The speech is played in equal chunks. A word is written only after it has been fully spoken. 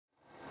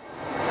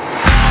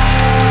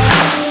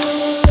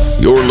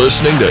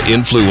listening to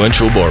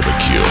Influential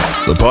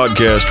BBQ, the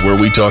podcast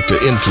where we talk to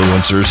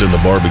influencers in the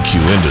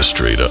barbecue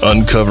industry to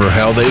uncover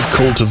how they've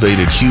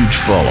cultivated huge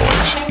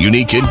followings,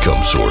 unique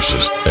income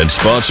sources, and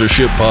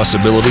sponsorship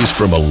possibilities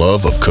from a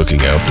love of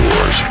cooking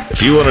outdoors.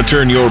 If you want to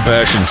turn your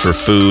passion for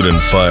food and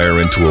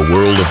fire into a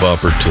world of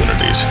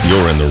opportunities,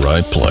 you're in the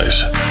right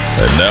place.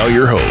 And now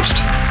your host,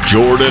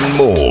 Jordan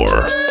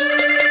Moore.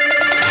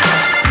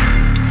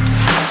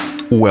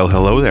 Well,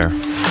 hello there,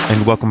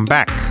 and welcome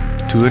back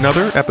to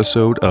another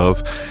episode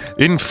of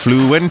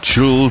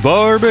Influential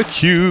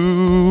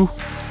BBQ.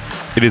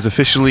 It is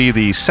officially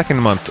the second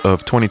month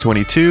of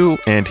 2022,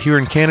 and here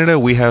in Canada,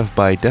 we have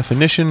by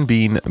definition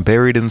been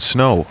buried in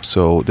snow.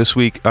 So this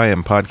week, I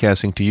am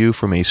podcasting to you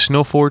from a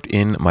snow fort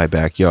in my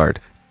backyard.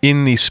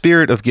 In the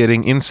spirit of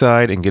getting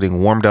inside and getting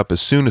warmed up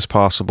as soon as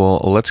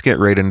possible, let's get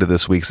right into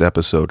this week's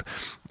episode.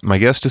 My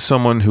guest is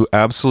someone who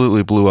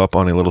absolutely blew up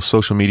on a little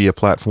social media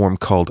platform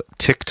called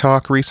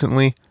TikTok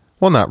recently.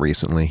 Well, not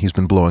recently. He's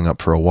been blowing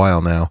up for a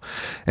while now,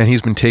 and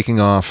he's been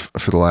taking off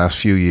for the last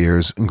few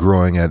years,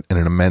 growing at an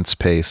immense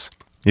pace.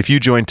 If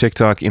you joined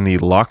TikTok in the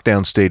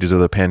lockdown stages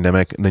of the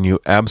pandemic, then you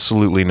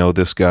absolutely know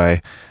this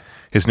guy.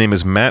 His name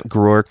is Matt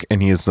Groark,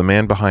 and he is the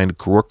man behind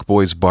Groark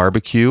Boys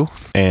BBQ,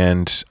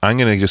 and I'm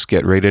going to just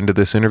get right into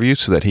this interview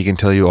so that he can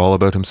tell you all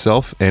about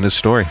himself and his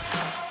story.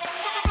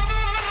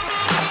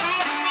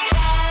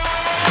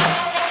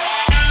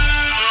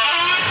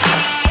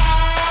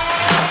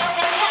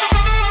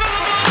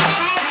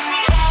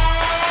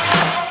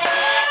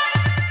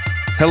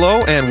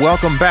 Hello and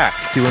welcome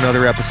back to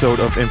another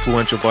episode of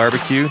Influential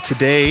BBQ.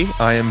 Today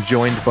I am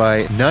joined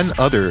by none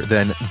other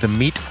than the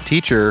meat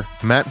teacher,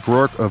 Matt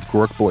Groark of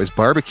Groark Boys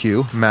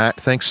BBQ. Matt,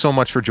 thanks so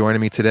much for joining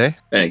me today.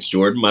 Thanks,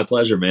 Jordan. My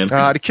pleasure, man.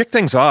 To kick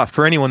things off,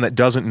 for anyone that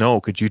doesn't know,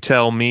 could you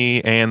tell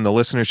me and the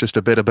listeners just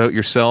a bit about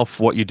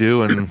yourself, what you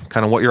do, and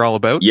kind of what you're all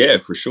about? Yeah,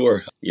 for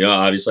sure. You know,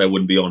 obviously I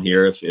wouldn't be on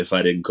here if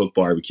I didn't cook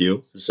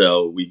barbecue.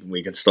 So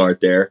we can start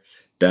there.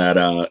 That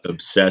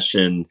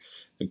obsession,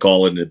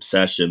 call it an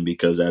obsession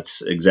because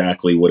that's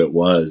exactly what it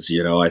was.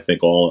 You know, I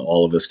think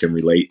all of us can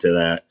relate to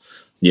that.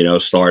 You know,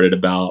 started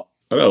about,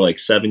 I don't know, like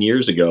 7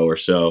 years ago or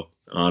so,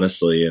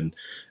 honestly. And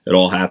it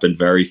all happened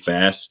very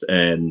fast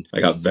and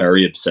I got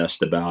very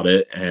obsessed about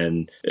it.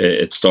 And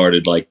it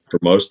started, like for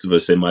most of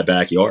us, in my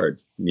backyard,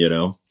 you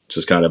know,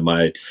 just kind of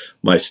my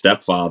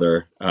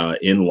stepfather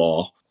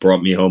in-law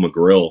brought me home a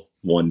grill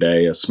one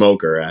day, a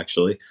smoker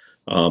actually,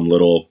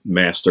 little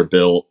master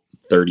built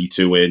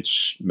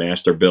 32-inch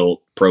master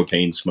built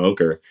propane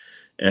smoker,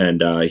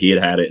 and he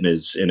had it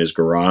in his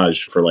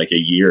garage for like a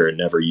year and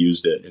never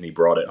used it, and he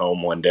brought it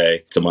home one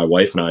day to my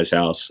wife and I's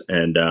house,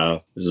 and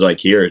it was like,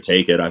 here,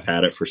 take it, I've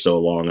had it for so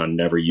long, I'll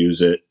never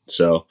use it.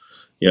 So,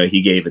 you know,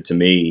 he gave it to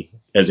me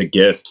as a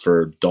gift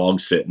for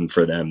dog sitting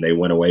for them. They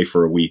went away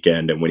for a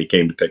weekend, and when he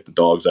came to pick the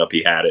dogs up,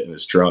 he had it in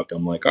his truck.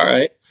 I'm like, all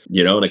right.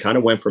 You know, and it kind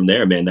of went from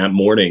there, man. That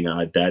morning,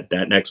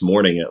 that next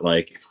morning at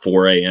like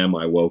 4 a.m.,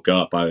 I woke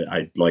up.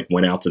 I like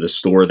went out to the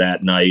store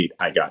that night.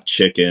 I got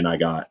chicken. I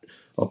got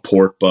a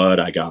pork butt.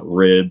 I got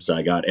ribs.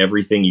 I got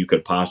everything you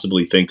could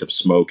possibly think of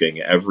smoking,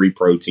 every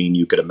protein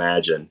you could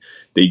imagine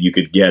that you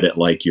could get at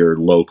like your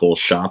local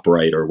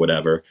ShopRite or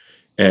whatever.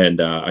 And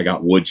I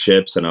got wood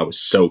chips, and I was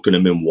soaking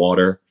them in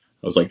water.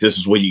 I was like, this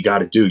is what you got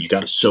to do. You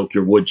got to soak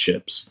your wood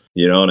chips,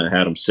 you know, and I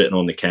had them sitting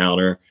on the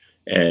counter.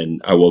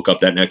 And I woke up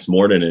that next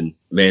morning and,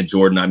 man,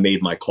 Jordan, I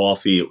made my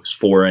coffee. It was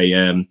 4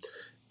 a.m.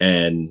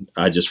 and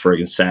I just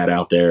friggin' sat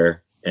out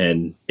there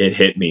and it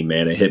hit me,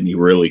 man. It hit me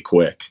really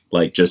quick,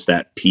 like just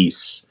that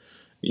peace,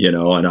 you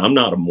know, and I'm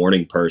not a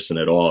morning person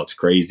at all. It's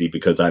crazy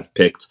because I've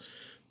picked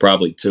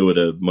probably two of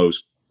the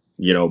most,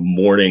 you know,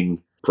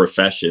 morning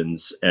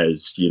professions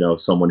as, you know,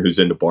 someone who's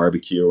into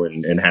barbecue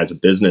and has a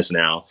business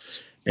now,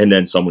 and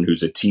then someone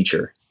who's a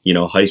teacher. You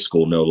know, high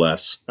school, no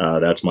less.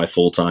 That's my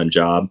full-time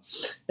job.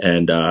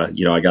 And,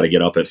 you know, I got to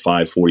get up at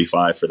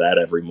 5:45 for that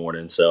every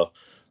morning. So,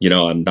 you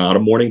know, I'm not a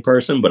morning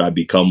person, but I've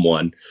become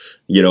one,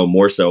 you know,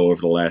 more so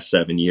over the last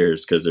 7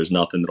 years, because there's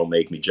nothing that'll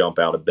make me jump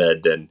out of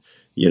bed than,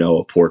 you know,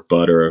 a pork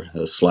butt or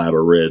a slab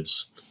of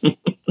ribs.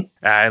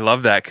 I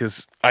love that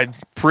because I'm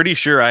pretty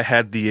sure I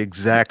had the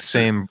exact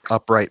same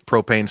upright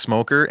propane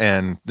smoker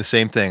and the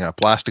same thing, a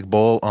plastic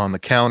bowl on the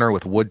counter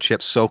with wood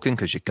chips soaking,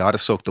 because you got to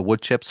soak the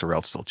wood chips or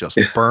else they'll just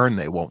burn.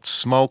 They won't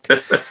smoke.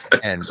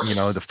 And, you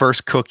know, the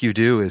first cook you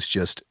do is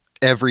just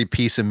every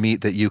piece of meat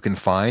that you can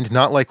find,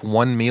 not like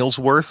one meal's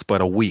worth,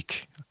 but a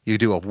week. You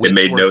do a week. It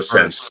made no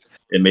sense.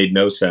 It made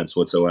no sense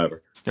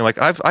whatsoever. You're like,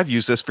 I've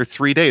used this for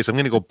 3 days. I'm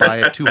going to go buy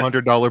a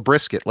 $200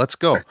 brisket. Let's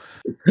go.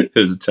 It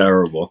was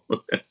terrible.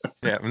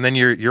 Yeah, and then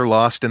you're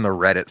lost in the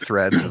Reddit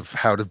threads of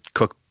how to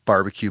cook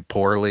barbecue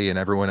poorly, and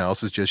everyone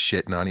else is just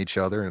shitting on each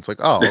other. And it's like,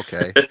 oh,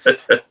 okay.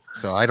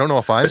 So I don't know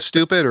if I'm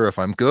stupid or if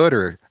I'm good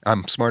or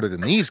I'm smarter than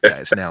these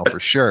guys now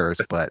for sure.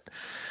 But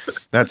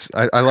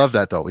I love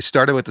that though. We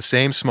started with the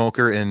same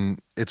smoker,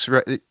 and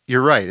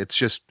you're right. It's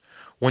just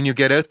when you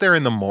get out there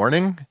in the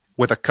morning,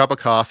 with a cup of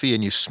coffee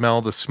and you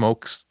smell the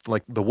smoke,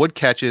 like the wood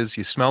catches,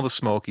 you smell the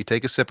smoke, you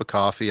take a sip of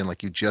coffee and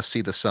like you just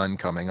see the sun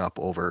coming up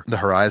over the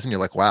horizon. You're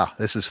like, wow,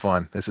 this is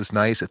fun. This is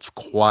nice. It's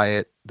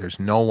quiet. There's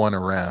no one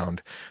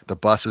around. The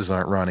buses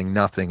aren't running,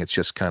 nothing. It's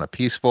just kind of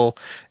peaceful.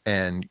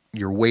 And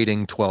you're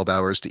waiting 12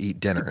 hours to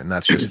eat dinner. And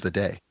that's just the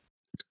day.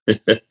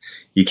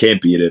 You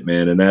can't beat it,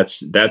 man. And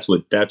that's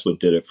what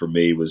did it for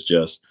me was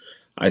just,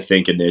 I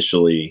think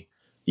initially,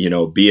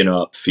 being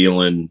up,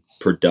 feeling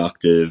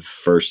productive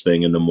first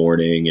thing in the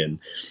morning and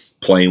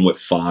playing with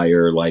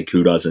fire. Like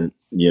who doesn't,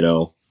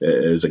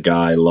 as a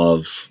guy,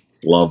 love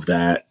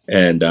that.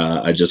 And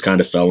I just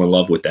kind of fell in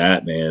love with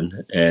that,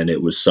 man. And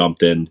it was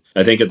something,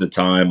 I think at the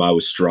time I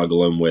was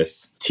struggling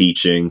with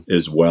teaching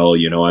as well.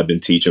 I've been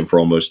teaching for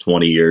almost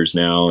 20 years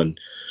now, and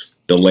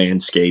the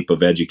landscape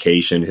of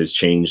education has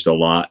changed a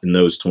lot in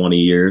those 20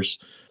 years.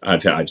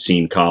 I've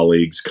seen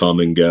colleagues come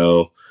and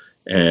go,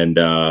 and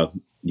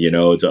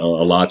it's a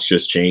lot's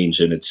just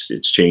changed, and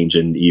it's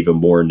changing even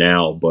more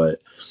now.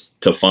 But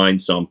to find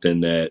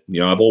something that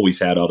I've always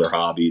had other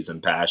hobbies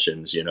and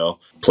passions.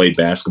 Played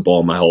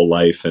basketball my whole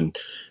life, and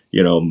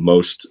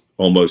almost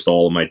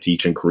all of my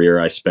teaching career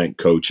I spent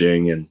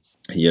coaching. And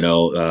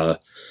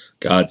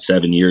God,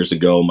 7 years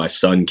ago, my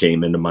son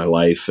came into my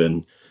life,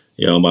 and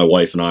my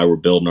wife and I were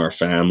building our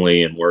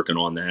family and working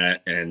on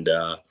that. And,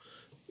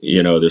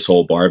 this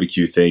whole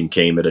barbecue thing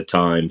came at a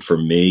time for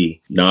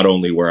me, not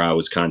only where I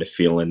was kind of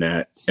feeling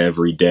that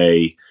every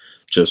day,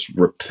 just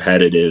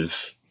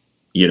repetitive,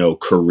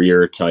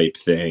 career type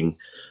thing.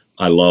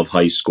 I love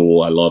high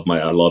school. I love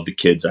the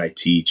kids I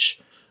teach,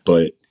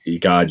 but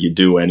God, you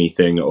do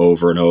anything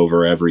over and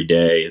over every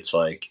day. It's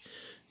like,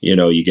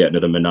 you get into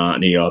the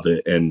monotony of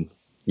it. And,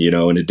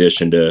 in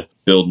addition to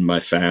building my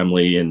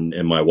family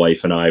and my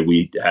wife and I,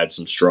 we had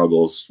some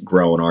struggles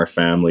growing our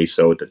family.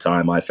 So at the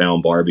time I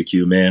found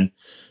barbecue, man,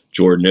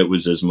 Jordan, it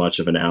was as much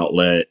of an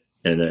outlet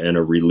and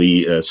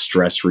a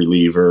stress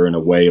reliever and a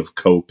way of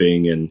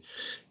coping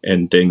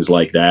and things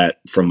like that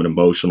from an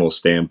emotional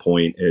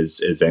standpoint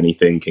as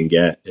anything can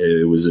get.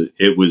 It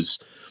was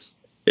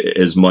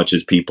as much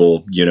as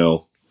people,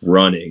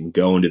 running,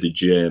 going to the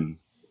gym,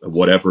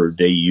 whatever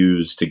they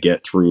use to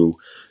get through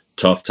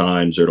tough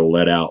times or to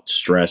let out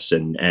stress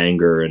and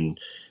anger and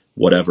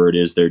whatever it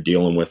is they're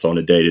dealing with on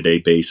a day-to-day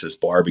basis.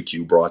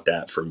 Barbecue brought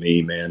that for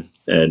me, man.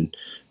 And,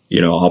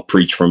 I'll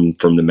preach from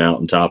the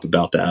mountaintop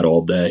about that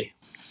all day.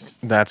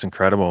 That's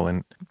incredible.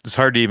 And it's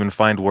hard to even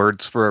find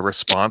words for a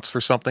response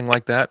for something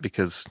like that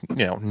because,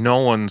 no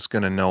one's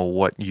going to know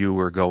what you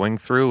were going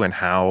through and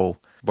how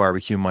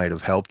barbecue might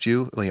have helped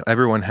you.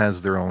 Everyone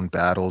has their own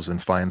battles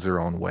and finds their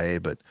own way.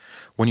 But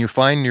when you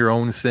find your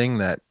own thing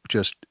that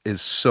just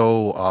is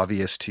so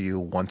obvious to you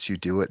once you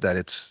do it, that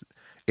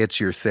it's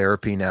your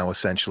therapy now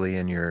essentially,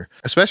 and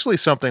especially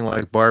something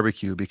like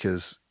barbecue,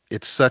 because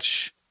it's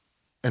such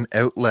an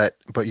outlet,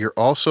 but you're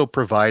also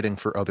providing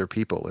for other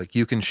people. Like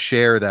you can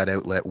share that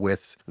outlet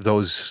with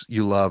those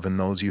you love and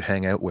those you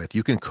hang out with.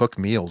 You can cook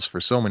meals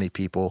for so many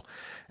people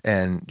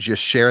and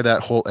just share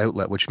that whole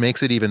outlet, which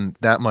makes it even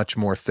that much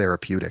more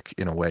therapeutic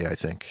in a way, I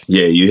think.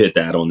 Yeah, you hit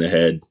that on the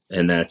head.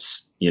 And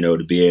that's,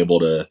 to be able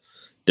to,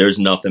 there's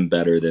nothing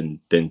better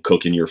than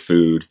cooking your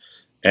food.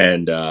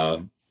 And,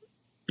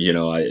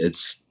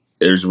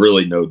 there's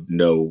really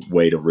no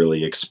way to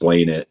really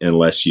explain it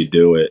unless you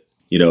do it.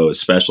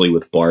 Especially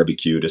with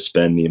barbecue, to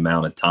spend the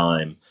amount of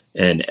time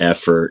and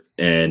effort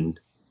and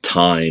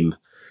time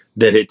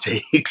that it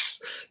takes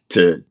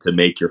to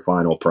make your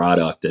final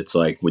product. It's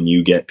like when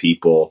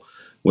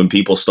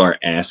people start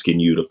asking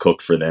you to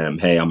cook for them,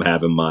 hey,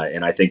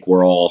 and I think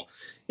we're all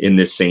in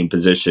this same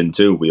position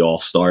too. We all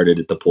started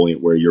at the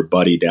point where your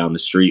buddy down the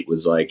street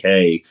was like,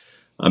 hey,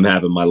 I'm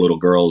having my little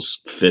girl's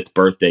 5th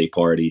birthday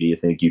party. Do you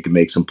think you can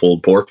make some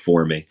pulled pork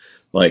for me?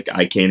 Like,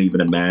 I can't even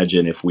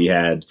imagine if we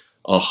had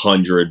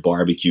 100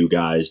 barbecue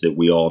guys that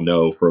we all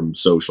know from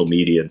social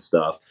media and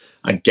stuff.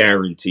 I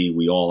guarantee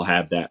we all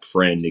have that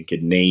friend and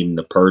could name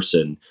the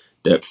person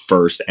that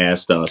first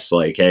asked us,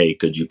 like, hey,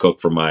 could you cook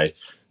for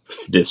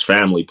this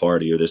family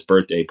party or this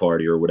birthday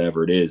party or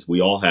whatever it is.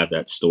 We all have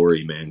that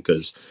story, man,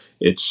 because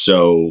it's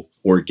so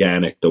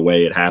organic the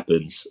way it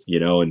happens,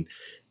 and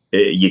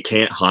you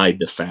can't hide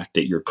the fact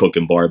that you're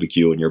cooking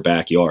barbecue in your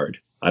backyard.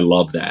 I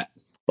love that.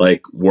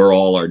 Like, we're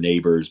all our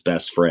neighbors'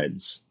 best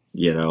friends.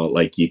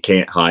 Like, you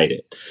can't hide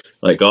it.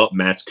 Like, oh,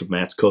 Matt's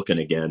cooking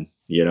again,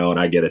 and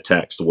I get a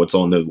text, what's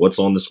on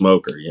the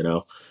smoker,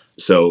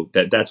 So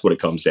that's what it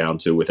comes down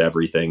to with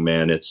everything,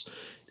 man. It's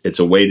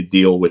a way to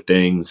deal with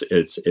things.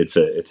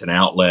 It's an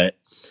outlet,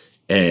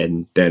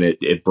 and then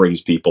it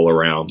brings people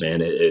around,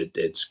 man.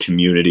 It's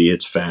community,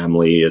 it's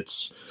family,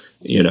 it's,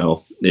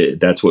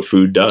 that's what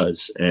food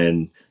does.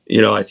 And,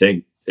 I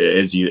think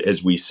as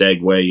we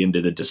segue into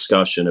the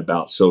discussion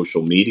about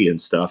social media and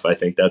stuff, I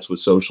think that's what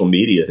social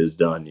media has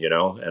done,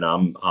 and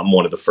I'm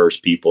one of the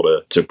first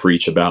people to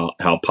preach about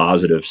how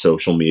positive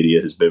social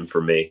media has been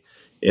for me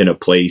in a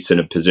place, in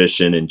a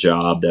position and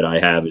job that I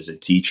have as a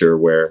teacher,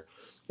 where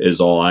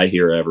is all I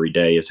hear every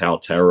day is how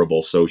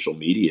terrible social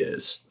media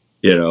is.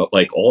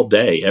 like all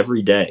day,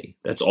 every day.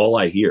 That's all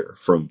I hear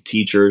from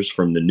teachers,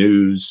 from the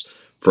news,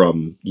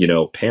 from,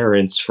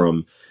 parents,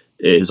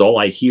 is all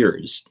I hear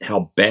is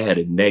how bad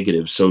and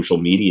negative social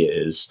media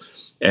is.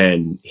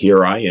 And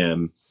here I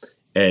am,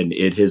 and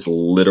it has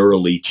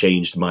literally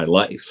changed my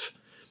life.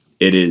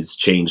 It has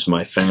changed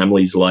my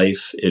family's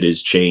life. It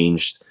has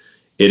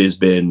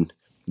been,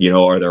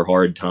 are there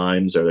hard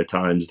times? Are there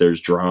times there's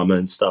drama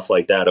and stuff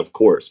like that? Of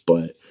course.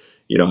 But,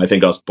 I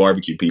think us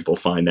barbecue people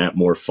find that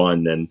more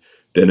fun than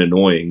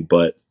annoying.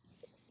 But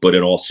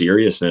in all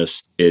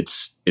seriousness,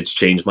 it's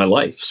changed my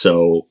life.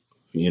 So,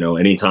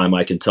 anytime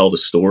I can tell the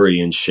story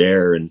and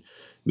share and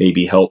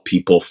maybe help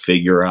people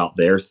figure out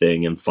their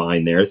thing and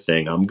find their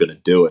thing, I'm going to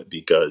do it,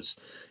 because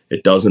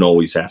it doesn't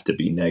always have to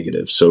be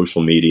negative.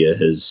 Social media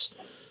has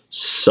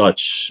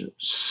such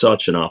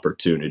an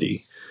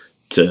opportunity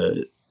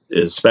to,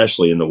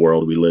 especially in the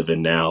world we live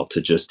in now,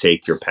 to just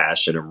take your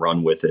passion and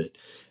run with it.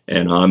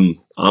 And I'm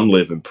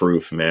living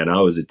proof, man. I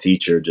was a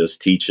teacher,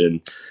 just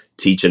teaching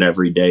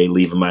every day,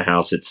 leaving my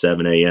house at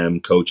 7 a.m.,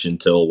 coaching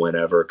till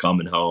whenever,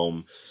 coming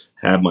home,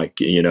 have my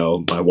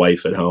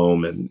wife at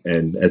home,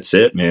 and that's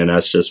it, man.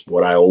 That's just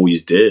what I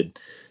always did.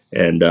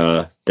 And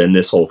then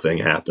this whole thing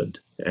happened,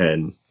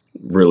 and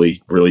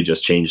really, really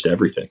just changed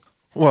everything.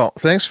 Well,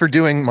 thanks for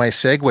doing my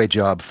segue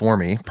job for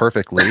me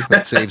perfectly.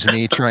 That saves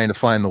me trying to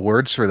find the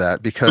words for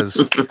that,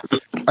 because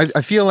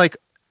I feel like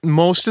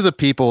most of the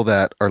people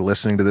that are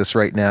listening to this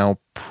right now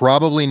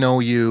probably know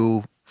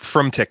you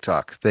from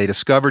TikTok. They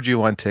discovered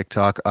you on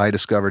TikTok. I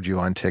discovered you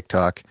on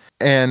TikTok.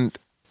 And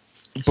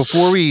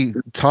before we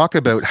talk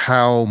about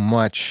how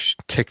much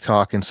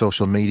TikTok and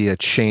social media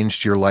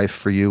changed your life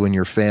for you and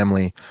your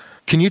family,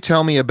 can you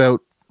tell me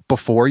about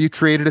before you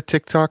created a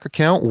TikTok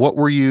account? What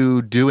were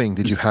you doing?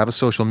 Did you have a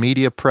social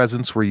media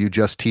presence? Were you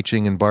just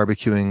teaching and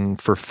barbecuing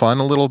for fun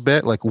a little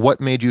bit? Like, what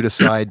made you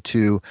decide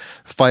to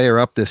fire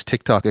up this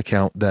TikTok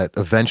account that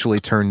eventually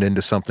turned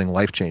into something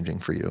life-changing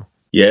for you?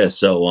 Yeah,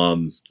 so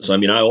I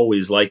mean, I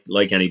always like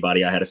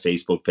anybody, I had a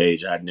Facebook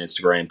page, I had an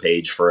Instagram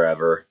page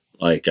forever.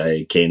 Like,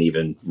 I can't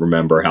even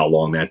remember how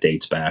long that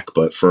dates back,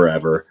 but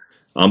forever.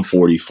 I'm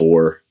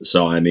 44,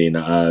 so I mean,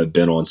 I've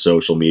been on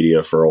social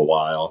media for a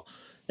while,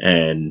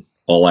 and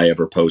all I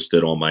ever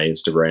posted on my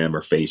Instagram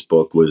or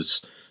Facebook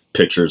was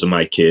pictures of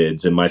my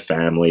kids and my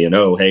family, and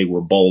oh, hey,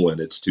 we're bowling,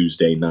 it's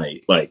Tuesday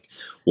night, like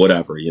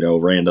whatever,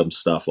 random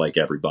stuff like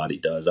everybody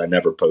does. I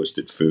never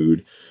posted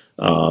food.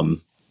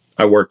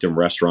 I worked in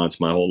restaurants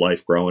my whole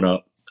life growing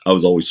up. I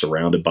was always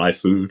surrounded by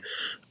food.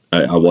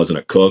 I wasn't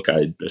a cook.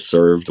 I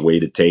served,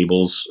 waited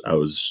tables. I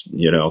was,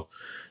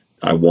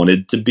 I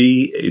wanted to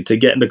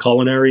get into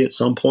culinary at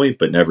some point,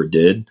 but never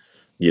did.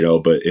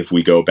 But if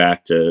we go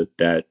back to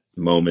that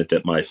moment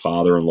that my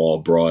father-in-law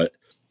brought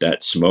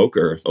that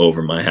smoker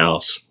over my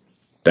house,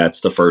 that's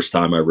the first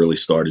time I really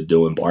started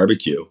doing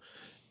barbecue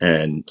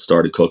and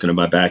started cooking in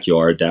my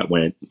backyard. That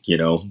went,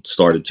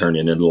 started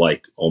turning into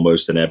like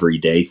almost an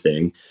everyday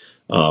thing.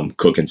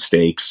 Cooking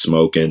steaks,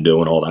 smoking,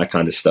 doing all that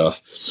kind of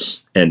stuff.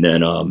 And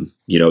then,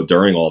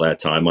 during all that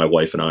time, my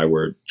wife and I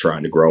were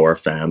trying to grow our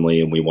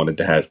family, and we wanted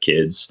to have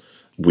kids.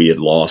 We had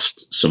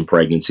lost some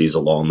pregnancies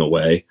along the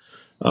way.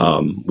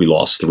 We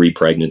lost 3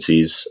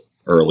 pregnancies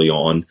early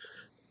on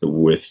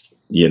with,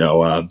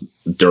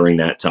 during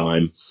that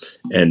time.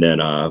 And then,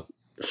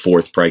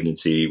 4th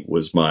pregnancy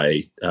was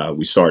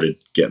we started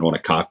getting on a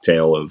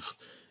cocktail of,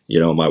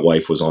 my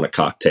wife was on a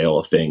cocktail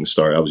of things.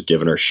 I was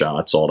giving her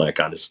shots, all that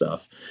kind of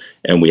stuff.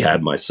 And we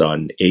had my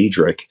son,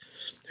 Adric,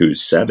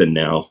 who's 7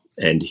 now.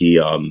 And he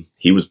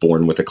was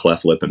born with a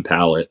cleft lip and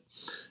palate.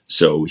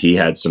 So he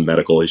had some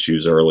medical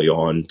issues early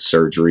on,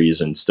 surgeries,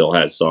 and still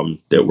has some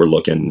that we're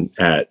looking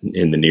at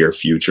in the near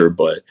future,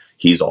 but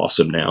he's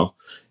awesome now.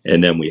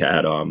 And then we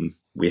had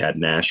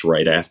Nash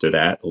right after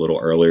that, a little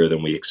earlier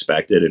than we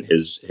expected, and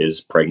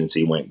his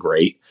pregnancy went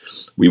great.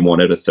 We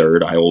wanted a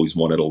 3rd. I always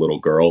wanted a little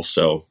girl,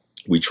 so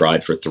we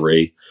tried for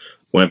 3,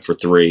 went for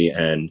 3,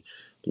 and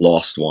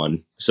lost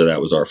 1. So that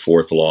was our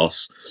 4th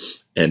loss.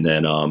 And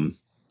then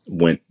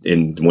went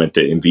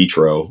the in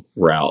vitro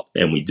route,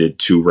 and we did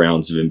 2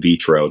 rounds of in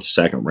vitro. The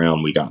 2nd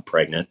round, we got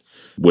pregnant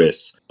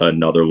with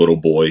another little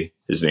boy.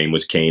 His name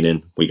was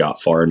Kanan. We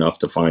got far enough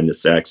to find the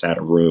sex, had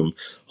a room,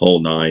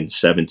 whole 9,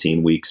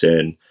 17 weeks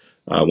in.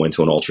 Went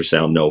to an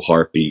ultrasound, no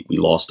heartbeat. We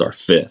lost our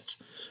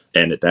 5th.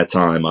 And at that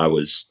time, I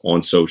was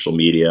on social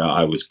media.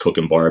 I was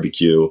cooking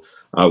barbecue.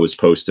 I was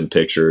posting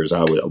pictures.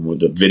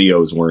 The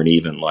videos weren't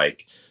even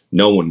like,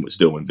 no one was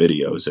doing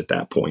videos at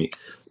that point.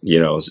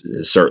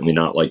 Certainly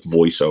not like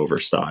voiceover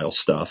style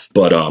stuff.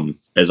 But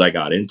as I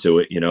got into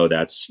it,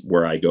 that's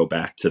where I go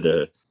back to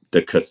the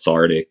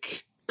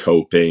cathartic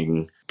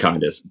coping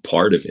kind of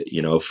part of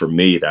it. For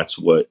me, that's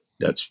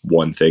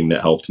one thing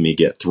that helped me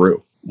get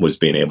through, was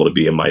being able to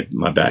be in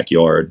my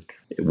backyard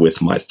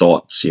with my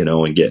thoughts,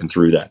 and getting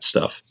through that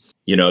stuff.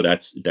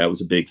 That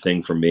was a big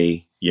thing for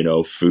me.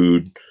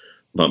 Food.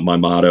 My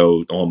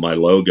motto on my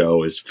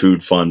logo is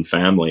food, fun,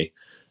 family.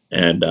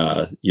 And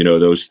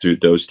those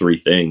three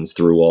things,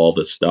 through all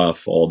the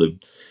stuff, all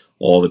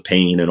the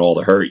pain and all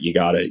the hurt, you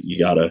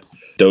gotta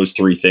those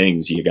three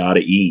things you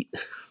gotta eat.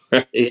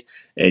 Right?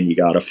 And you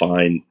gotta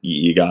find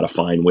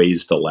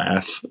ways to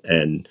laugh,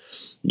 and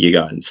you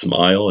gotta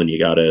smile, and you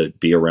gotta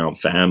be around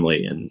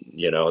family. And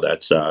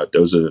that's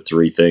those are the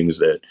three things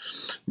that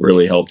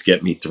really helped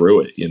get me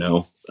through it.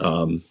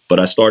 But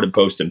I started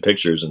posting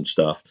pictures and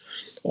stuff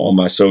on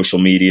my social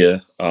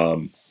media.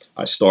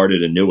 I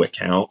started a new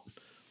account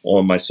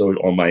on my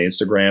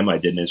Instagram. I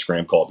did an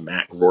Instagram called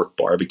Matt Groark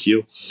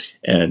Barbecue,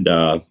 and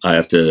I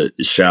have to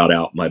shout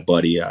out my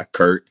buddy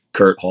Kurt.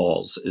 Kurt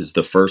Halls is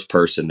the first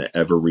person that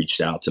ever reached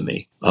out to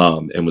me,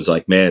 and was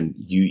like, "Man,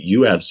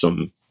 you have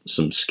some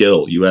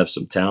skill, you have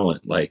some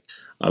talent. Like,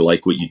 I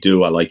like what you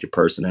do. I like your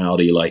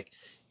personality. Like,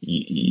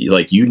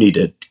 you need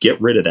to get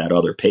rid of that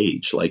other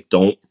page. Like,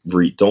 don't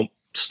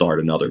start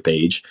another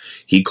page."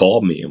 He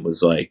called me and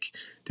was like,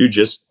 "Dude,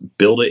 just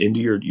build it into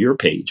your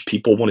page.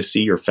 People want to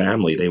see your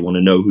family. They want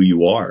to know who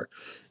you are."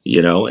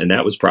 And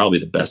that was probably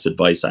the best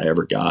advice I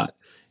ever got.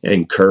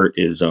 And Kurt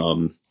is,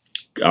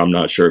 I'm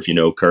not sure if you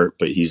know Kurt,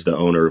 but he's the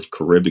owner of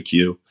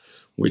BBQ,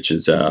 which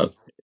is an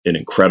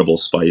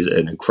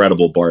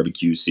incredible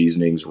barbecue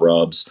seasonings,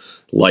 rubs,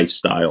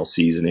 lifestyle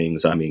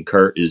seasonings. I mean,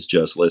 Kurt is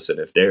just, listen,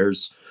 if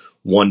there's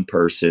one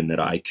person that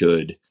I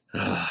could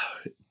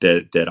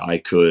that I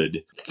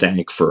could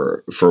thank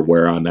for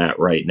where I'm at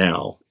right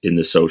now in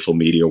the social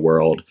media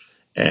world,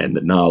 and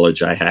the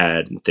knowledge I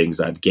had and things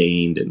I've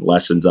gained and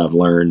lessons I've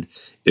learned,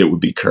 it would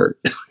be Kurt.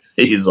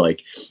 he's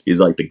like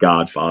the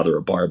godfather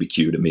of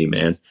barbecue to me,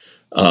 man.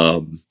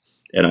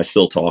 And I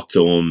still talk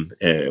to him,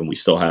 and we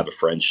still have a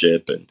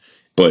friendship.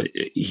 But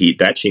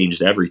that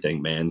changed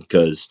everything, man.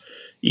 Because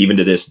even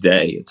to this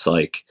day, it's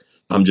like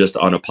I'm just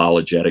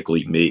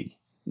unapologetically me.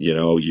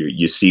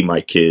 You see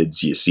my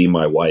kids, you see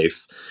my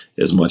wife.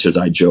 As much as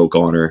I joke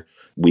on her,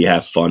 we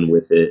have fun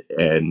with it,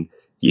 and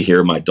you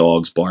hear my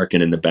dogs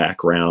barking in the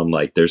background.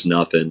 Like, there's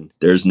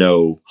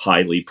no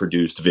highly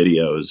produced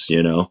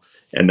videos,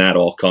 and that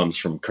all comes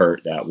from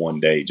Kurt that one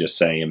day just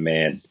saying,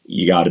 "Man,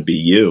 you got to be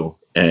you."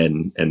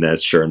 And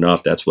that's, sure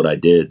enough, that's what I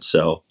did.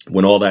 So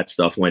when all that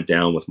stuff went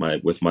down with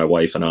my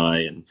wife and I,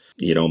 and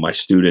my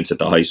students at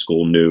the high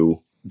school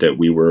knew that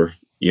we were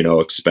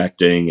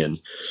expecting, and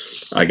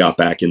I got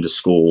back into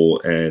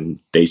school, and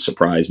they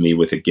surprised me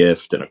with a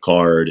gift and a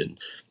card and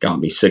got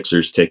me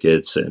Sixers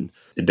tickets, and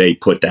they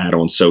put that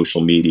on social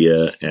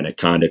media, and it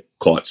kind of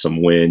caught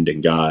some wind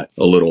and got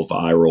a little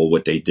viral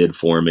what they did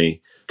for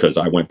me, because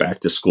I went back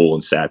to school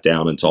and sat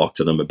down and talked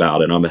to them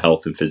about it. I'm a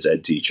health and phys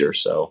ed teacher,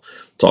 so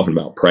talking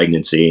about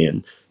pregnancy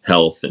and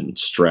health and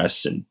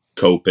stress and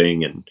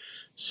coping and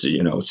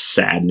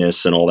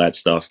sadness and all that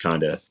stuff,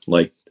 kind of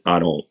like, I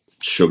don't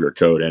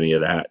sugarcoat any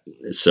of that.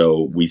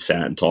 So we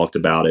sat and talked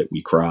about it.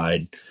 We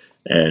cried,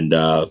 and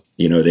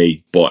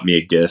they bought me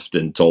a gift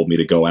and told me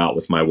to go out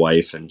with my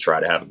wife and try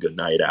to have a good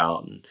night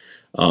out,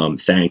 and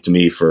thanked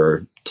me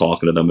for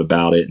talking to them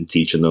about it and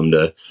teaching them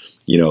to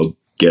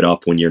get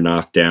up when you're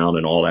knocked down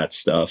and all that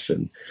stuff.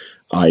 And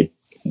I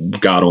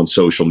got on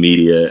social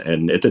media,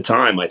 and at the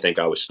time I think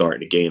I was starting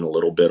to gain a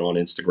little bit on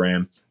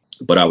Instagram,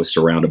 but I was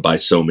surrounded by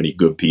so many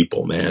good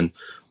people, man,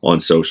 on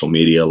social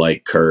media,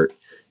 like Kurt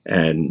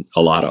and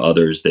a lot of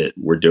others that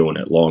were doing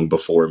it long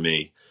before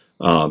me.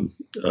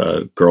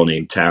 A girl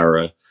named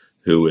Tara,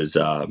 who is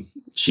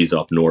she's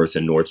up north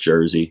in North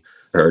Jersey.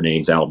 Her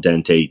name's Al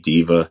Dente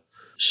Diva.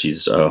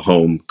 She's a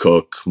home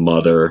cook,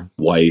 mother,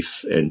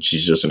 wife, and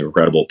she's just an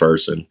incredible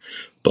person.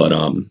 But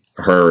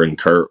her and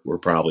Kurt were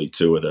probably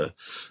two of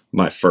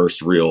my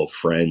first real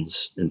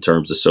friends in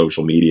terms of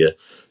social media.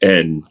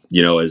 And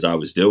as I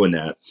was doing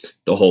that,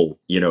 the whole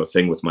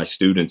thing with my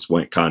students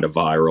went kind of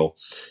viral,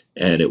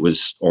 and it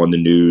was on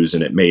the news,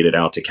 and it made it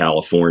out to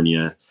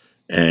California.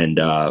 And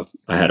I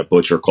had a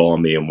butcher call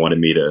me and wanted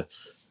me to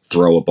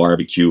throw a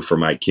barbecue for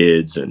my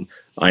kids, and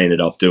I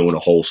ended up doing a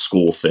whole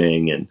school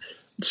thing, and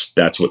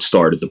that's what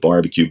started the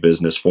barbecue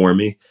business for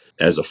me,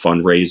 as a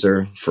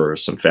fundraiser for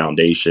some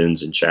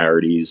foundations and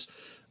charities,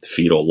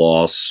 fetal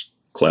loss,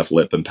 cleft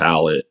lip and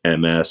palate,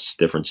 MS,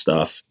 different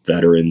stuff,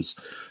 veterans.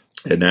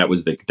 And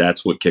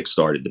that's what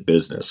kickstarted the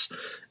business.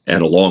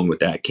 And along with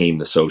that came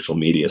the social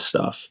media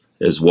stuff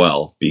as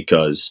well,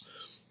 because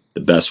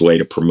the best way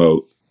to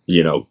promote,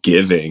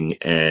 giving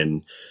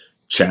and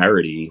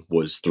charity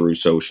was through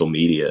social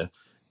media.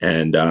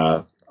 And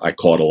I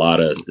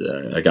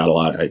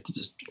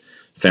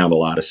found a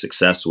lot of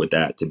success with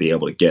that, to be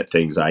able to get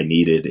things I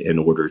needed in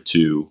order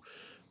to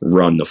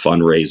run the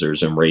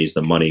fundraisers and raise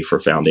the money for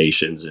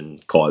foundations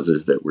and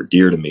causes that were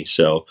dear to me.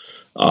 So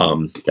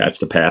that's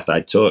the path I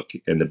took,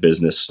 and the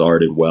business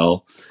started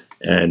well,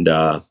 and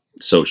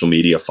social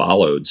media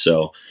followed.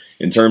 So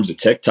in terms of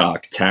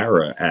TikTok,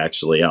 Tara,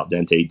 actually, Al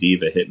Dente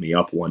Diva, hit me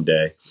up one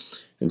day,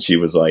 and she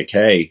was like,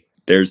 "Hey,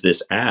 there's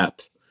this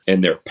app,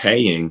 and they're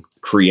paying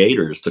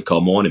creators to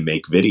come on and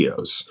make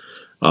videos."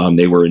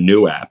 They were a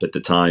new app at the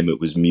time. It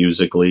was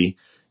Musically,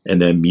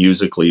 and then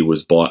Musically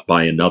was bought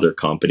by another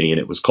company, and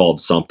it was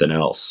called something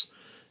else.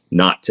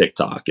 not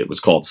TikTok. It was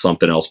called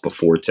something else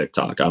before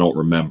TikTok. I don't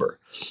remember.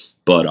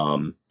 But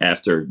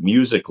after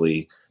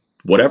Musically,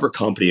 whatever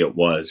company it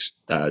was,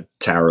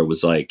 Tara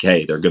was like,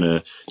 "Hey,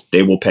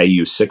 they will pay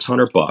you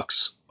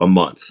 $600 a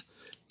month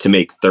to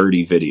make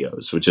 30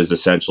 videos, which is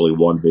essentially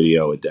one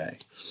video a day."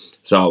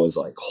 So I was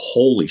like,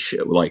 "Holy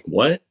shit!" Like,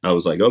 what? I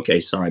was like, "Okay,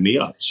 sign me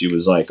up." She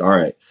was like, "All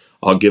right,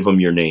 I'll give them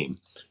your name."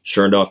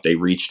 Sure enough, they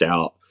reached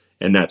out,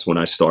 and that's when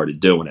I started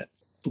doing it.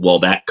 Well,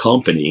 that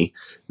company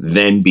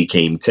then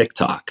became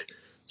TikTok.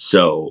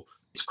 So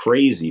it's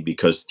crazy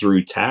because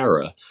through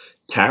Tara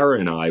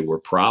and I were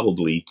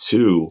probably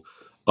two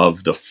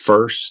of the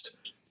first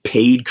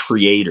paid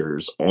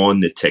creators on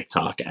the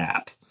TikTok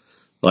app.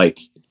 Like,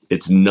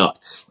 it's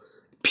nuts.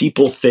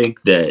 People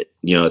think that,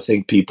 I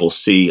think people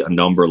see a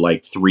number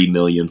like 3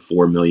 million,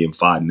 4 million,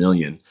 5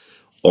 million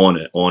on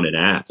an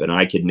app, and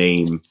I could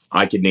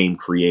name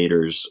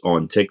creators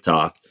on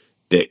TikTok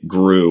that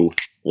grew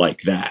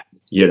like that.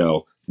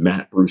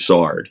 Matt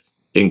Broussard,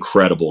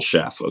 incredible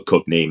chef, a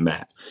cook named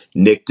Matt.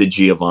 Nick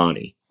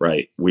DiGiovanni,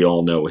 right? We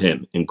all know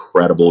him,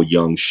 incredible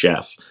young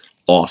chef,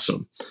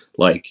 awesome.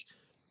 Like,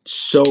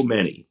 so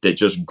many that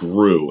just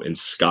grew and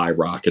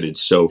skyrocketed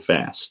so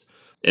fast,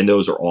 and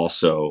those are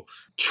also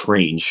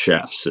trained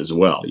chefs as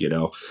well.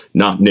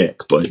 Not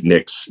Nick, but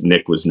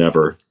Nick was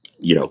never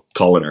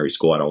culinary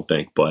school, I don't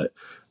think, but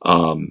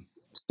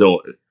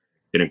still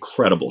an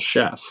incredible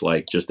chef,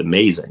 like just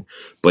amazing.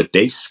 But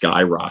they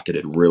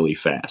skyrocketed really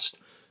fast.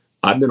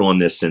 I've been on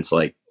this since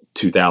like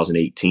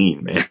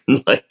 2018, man.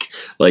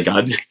 like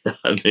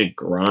I've been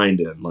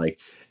grinding like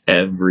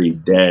every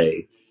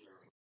day.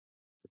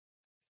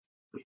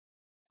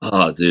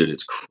 Oh, dude,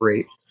 it's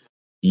crazy.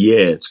 Yeah,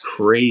 it's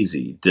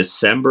crazy.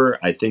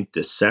 I think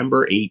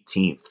December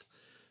 18th,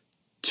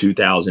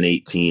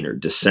 2018, or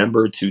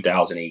December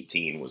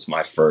 2018 was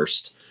my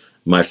first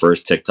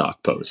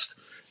TikTok post,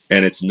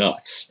 and it's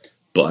nuts.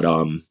 But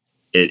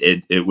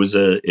it was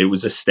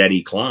a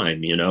steady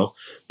climb.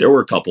 There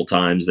were a couple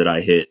times that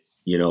I hit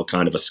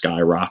kind of a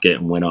skyrocket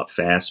and went up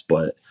fast,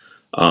 but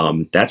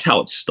that's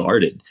how it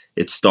started.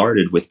 It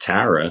started with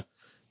Tara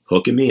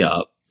hooking me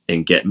up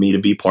and getting me to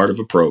be part of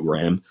a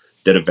program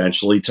that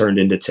eventually turned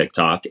into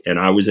TikTok, and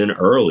I was in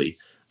early.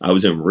 I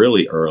was in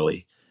really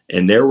early,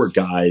 and there were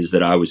guys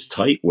that I was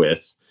tight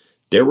with.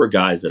 There were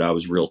guys that I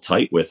was real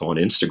tight with on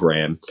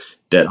Instagram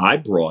that I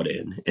brought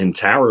in and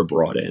Tara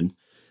brought in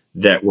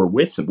that were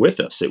with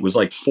us. It was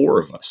like four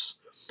of us.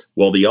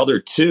 Well, the other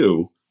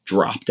two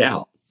dropped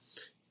out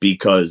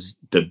because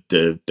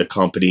the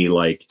company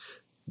like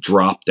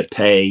dropped the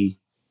pay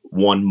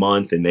 1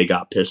 month, and they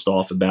got pissed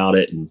off about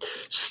it and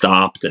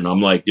stopped. And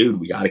I'm like, dude,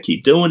 we got to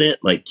keep doing it.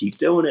 Like, keep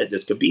doing it.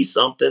 This could be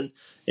something.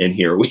 And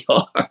here we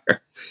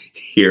are.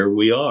 Here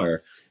we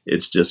are.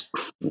 It's just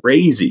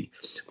crazy.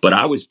 But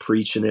I was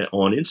preaching it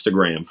on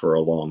Instagram for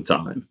a long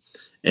time,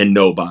 and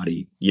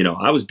nobody,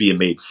 I was being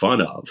made fun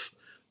of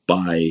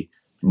by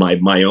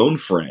my own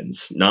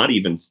friends, not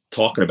even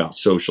talking about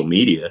social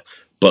media,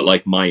 but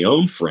like my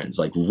own friends,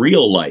 like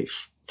real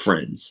life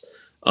friends,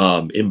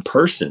 in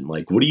person.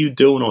 Like, what are you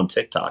doing on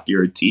TikTok?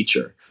 You're a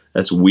teacher.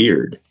 That's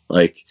weird.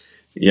 Like,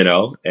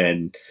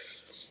 and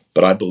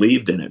but I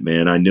believed in it,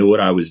 man. I knew what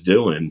I was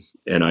doing,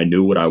 and I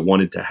knew what I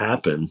wanted to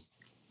happen.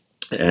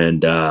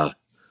 And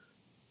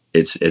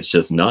it's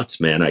just nuts,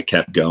 man. I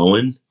kept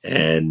going,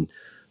 and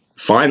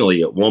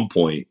finally, at one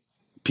point,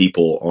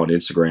 people on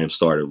Instagram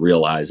started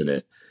realizing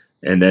it,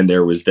 and then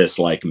there was this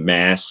like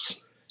mass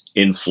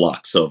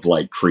influx of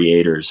like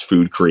creators,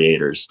 food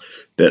creators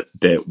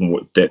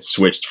that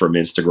switched from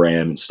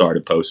Instagram and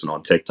started posting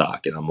on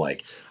TikTok. And I'm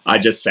like, I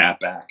just sat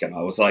back and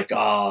I was like,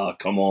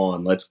 come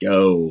on, let's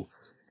go.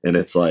 And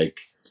it's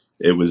like,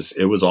 it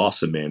was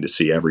awesome, man, to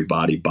see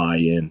everybody buy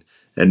in,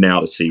 and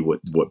now to see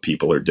what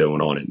people are doing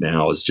on it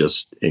now is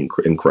just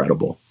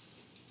incredible.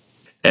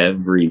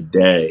 Every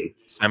day.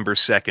 December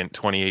 2nd,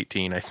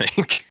 2018, I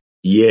think.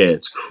 Yeah,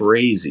 it's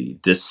crazy.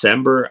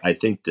 I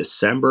think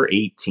December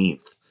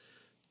 18th,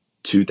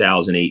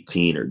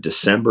 2018, or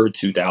December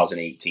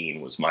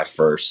 2018 was my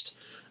first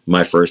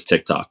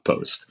TikTok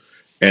post,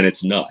 and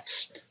it's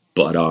nuts.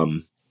 But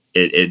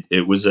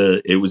it was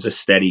a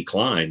steady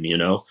climb.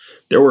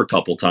 There were a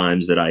couple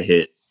times that I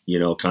hit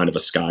kind of a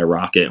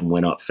skyrocket and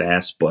went up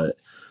fast, but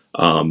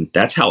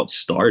that's how it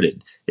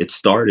started. It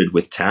started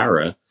with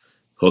Tara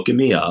hooking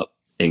me up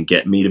and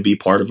getting me to be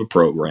part of a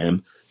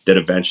program that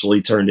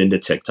eventually turned into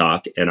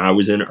TikTok, and I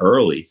was in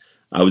early.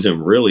 I was in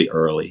really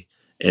early,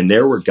 and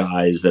there were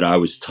guys that I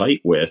was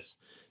tight with.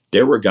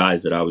 There were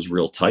guys that I was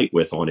real tight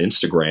with on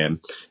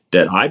Instagram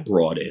that I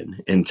brought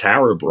in and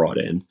Tara brought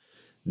in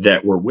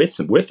that were with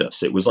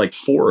us. It was like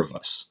four of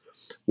us.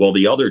 Well,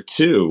 the other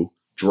two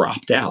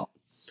dropped out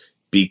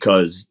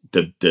because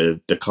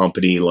the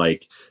company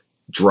like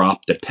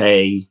dropped the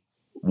pay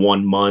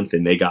 1 month,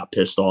 and they got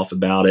pissed off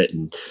about it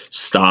and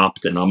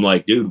stopped. And I'm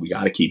like, dude, we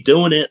got to keep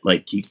doing it.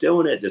 Like, keep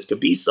doing it. This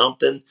could be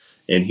something.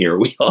 And here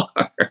we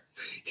are.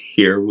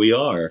 Here we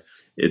are.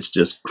 It's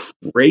just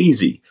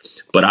crazy.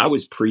 But I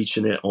was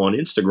preaching it on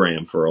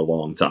Instagram for a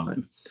long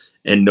time,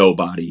 and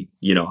nobody,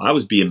 I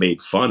was being made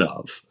fun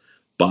of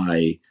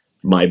by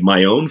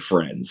my own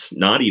friends,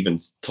 not even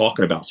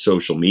talking about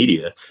social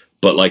media,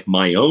 but like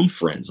my own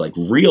friends, like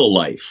real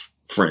life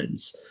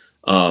friends,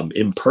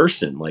 in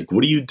person. Like,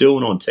 what are you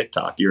doing on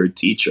TikTok? You're a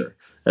teacher.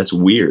 That's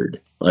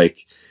weird.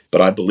 Like,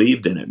 but I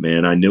believed in it,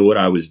 man. I knew what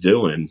I was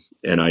doing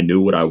and I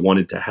knew what I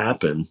wanted to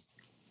happen.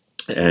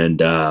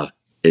 And,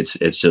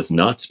 it's just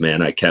nuts,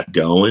 man. I kept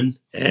going.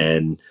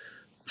 And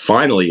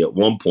finally, at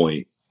one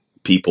point,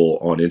 people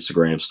on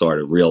Instagram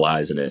started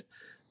realizing it.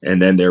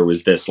 And then there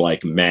was this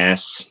like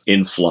mass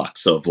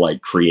influx of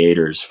like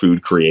creators,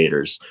 food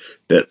creators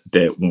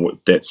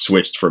that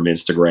switched from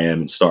Instagram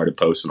and started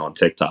posting on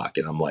TikTok.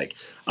 And I'm like,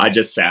 I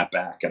just sat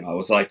back and I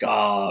was like,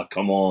 oh,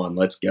 come on,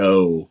 let's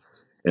go.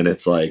 And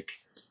it's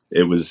like,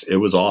 it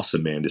was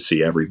awesome, man, to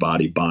see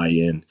everybody buy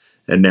in.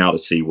 And now to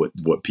see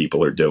what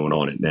people are doing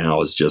on it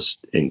now is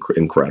just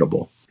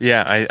incredible.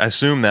 Yeah, I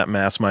assume that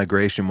mass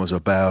migration was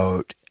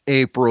about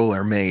April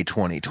or May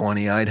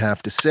 2020, I'd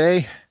have to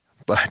say.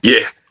 But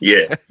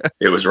yeah,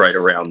 it was right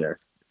around there.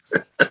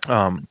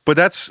 But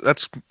that's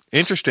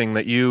interesting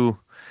that you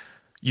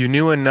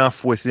knew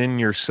enough within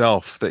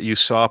yourself that you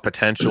saw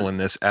potential in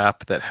this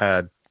app that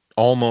had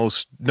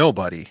almost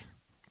nobody,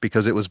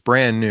 because it was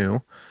brand new.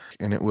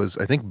 And it was,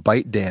 I think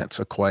ByteDance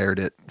acquired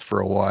it for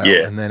a while,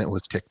 and then it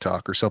was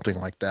TikTok or something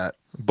like that.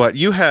 But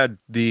you had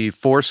the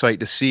foresight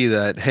to see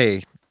that,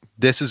 hey,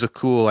 this is a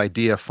cool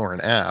idea for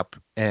an app,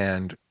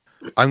 and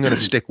I'm going to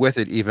stick with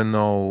it, even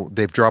though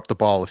they've dropped the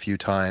ball a few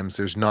times.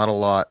 There's not a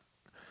lot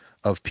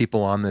of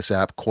people on this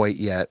app quite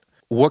yet.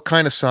 What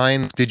kind of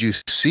sign did you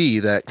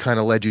see that kind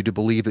of led you to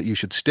believe that you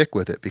should stick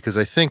with it? Because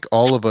I think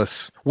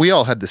we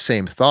all had the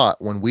same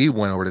thought when we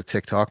went over to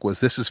TikTok, was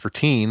this is for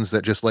teens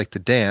that just like to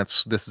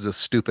dance. This is a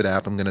stupid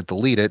app. I'm going to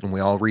delete it. And we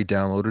all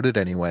re-downloaded it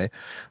anyway.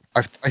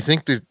 I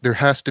think that there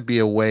has to be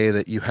a way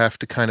that you have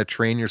to kind of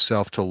train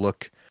yourself to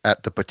look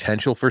at the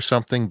potential for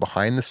something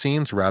behind the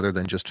scenes rather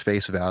than just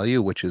face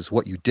value, which is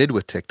what you did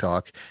with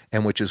TikTok,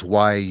 and which is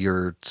why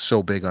you're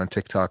so big on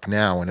TikTok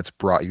now and it's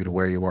brought you to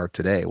where you are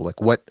today. Like,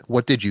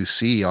 what did you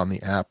see on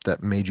the app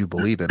that made you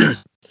believe in it?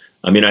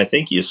 I mean, I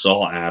think you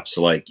saw apps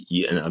like,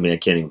 I mean, I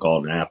can't even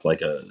call it an app,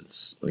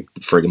 it's like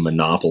the friggin'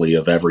 monopoly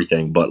of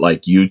everything, but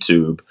like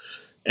YouTube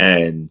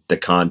and the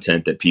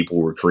content that people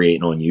were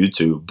creating on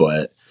YouTube.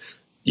 But,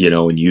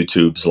 and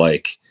YouTube's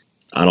like,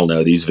 I don't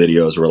know, these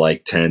videos were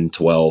like 10,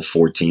 12,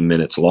 14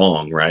 minutes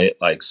long, right?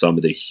 Like some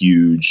of the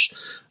huge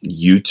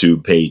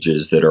YouTube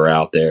pages that are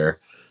out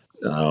there.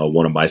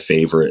 One of my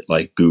favorite,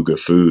 like Guga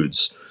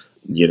Foods,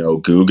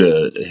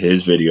 Guga,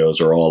 his videos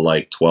are all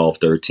like 12,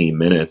 13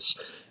 minutes.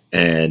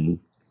 And,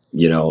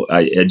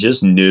 I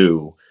just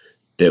knew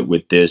that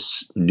with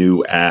this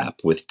new app,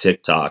 with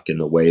TikTok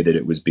and the way that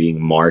it was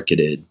being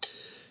marketed,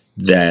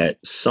 that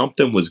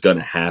something was going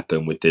to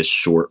happen with this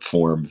short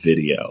form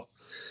video.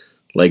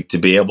 Like to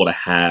be able to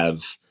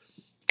have,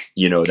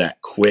 that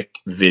quick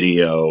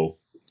video,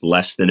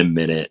 less than a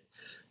minute,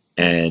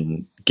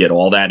 and get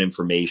all that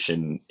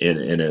information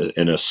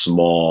in a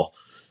small,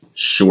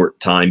 short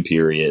time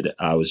period.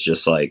 I was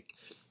just like,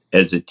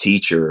 as a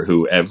teacher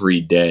who every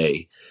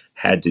day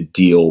had to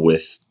deal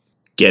with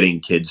getting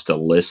kids to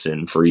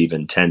listen for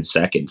even 10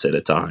 seconds at a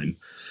time,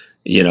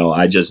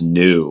 I just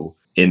knew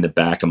in the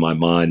back of my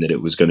mind that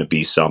it was going to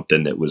be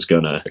something that was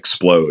going to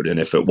explode. And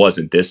if it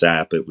wasn't this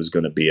app, it was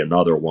going to be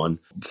another one.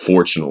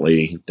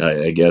 Fortunately,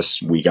 I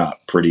guess we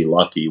got pretty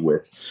lucky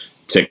with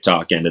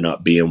TikTok ending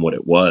up being what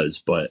it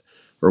was,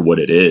 or what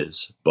it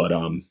is. But,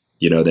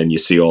 then you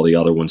see all the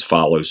other ones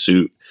follow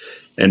suit.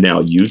 And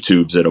now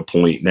YouTube's at a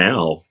point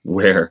now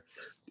where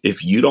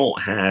if you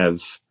don't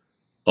have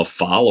a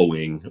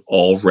following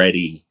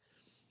already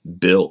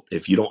built,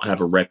 if you don't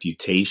have a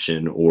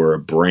reputation or a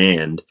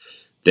brand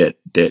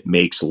that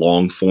makes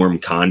long form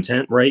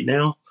content right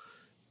now,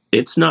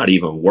 it's not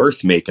even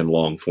worth making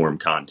long form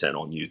content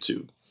on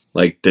YouTube.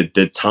 Like the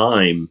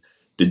time,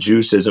 the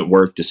juice isn't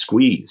worth the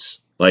squeeze.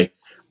 Like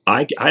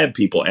I have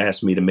people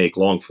ask me to make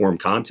long form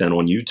content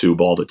on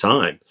YouTube all the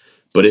time,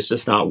 but it's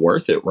just not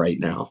worth it right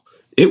now.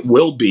 It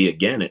will be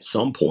again at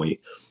some point,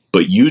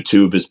 but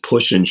YouTube is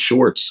pushing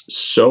shorts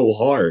so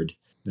hard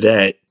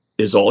that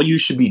is all you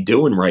should be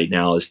doing right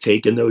now is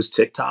taking those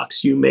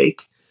TikToks you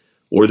make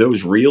or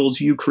those reels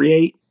you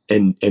create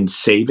and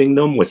saving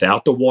them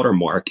without the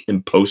watermark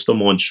and post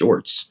them on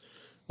shorts.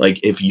 Like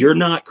if you're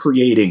not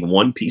creating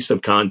one piece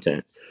of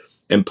content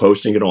and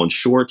posting it on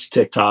shorts,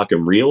 TikTok,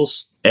 and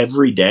reels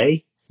every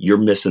day, you're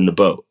missing the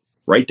boat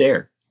right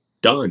there.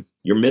 Done.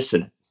 You're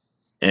missing it.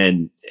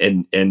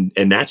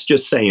 And that's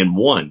just saying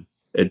one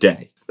a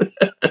day.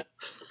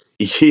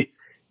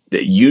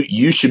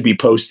 You should be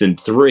posting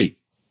 3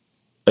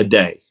 a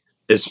day,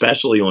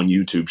 especially on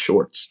YouTube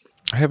Shorts.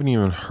 I haven't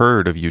even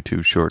heard of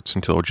YouTube Shorts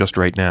until just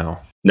right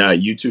now. Now,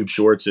 YouTube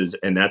Shorts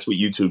and that's what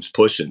YouTube's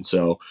pushing.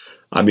 So,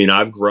 I mean,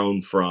 I've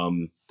grown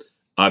from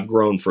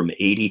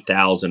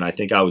 80,000. I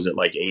think I was at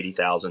like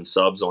 80,000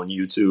 subs on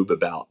YouTube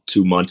about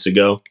 2 months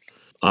ago.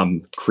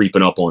 I'm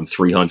creeping up on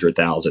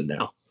 300,000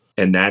 now.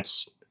 And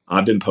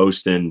I've been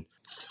posting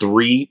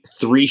three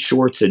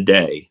shorts a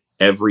day,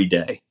 every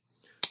day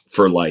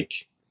for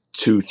like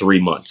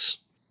 2-3 months.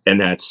 And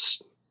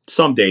that's,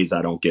 some days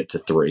I don't get to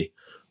 3,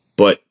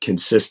 but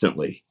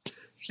consistently.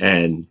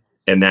 And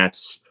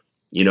that's,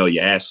 you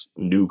ask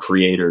new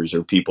creators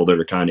or people that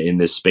are kind of in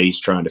this space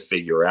trying to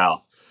figure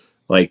out,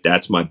 like,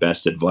 that's my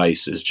best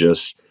advice, is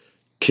just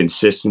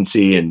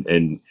consistency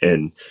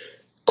and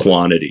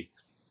quantity.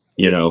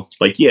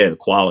 Like, yeah, the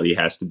quality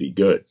has to be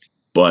good,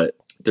 but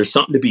there's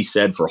something to be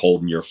said for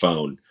holding your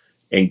phone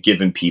and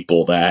giving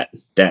people that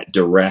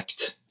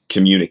direct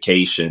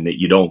communication that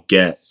you don't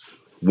get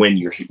when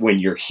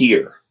you're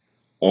here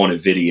on a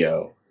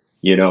video,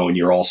 and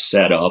you're all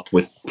set up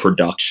with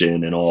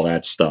production and all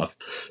that stuff.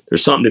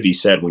 There's something to be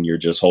said when you're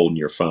just holding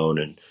your phone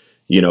and,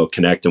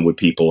 connecting with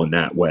people in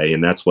that way.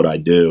 And that's what I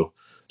do.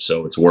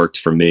 So it's worked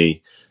for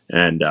me.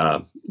 And,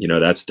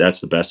 that's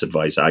the best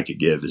advice I could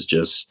give, is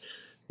just,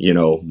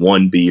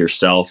 1, be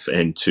yourself,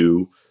 and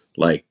 2,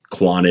 like,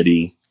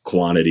 quantity,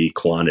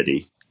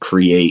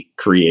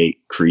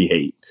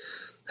 create.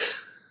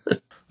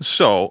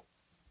 So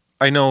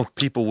I know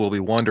people will be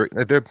wondering,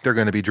 they're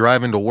going to be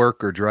driving to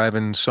work or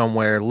driving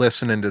somewhere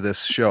listening to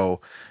this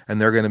show,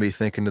 and they're going to be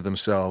thinking to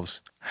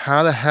themselves,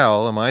 how the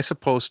hell am I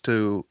supposed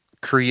to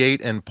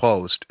create and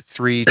post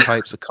 3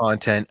 types of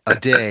content a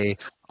day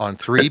on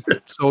 3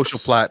 social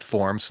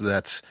platforms? So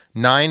that's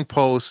 9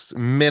 posts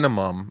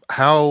minimum.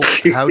 How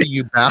do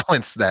you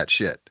balance that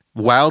shit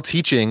while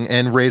teaching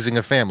and raising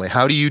a family?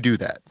 How do you do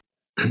that?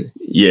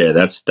 Yeah,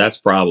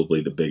 that's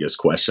probably the biggest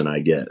question I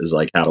get, is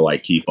like, how do I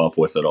keep up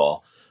with it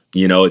all?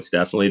 It's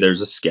definitely,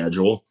 there's a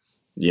schedule.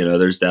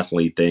 There's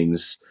definitely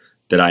things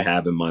that I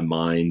have in my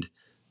mind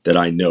that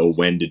I know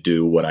when to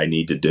do what I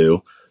need to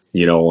do.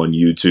 On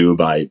YouTube,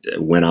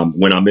 when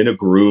I'm in a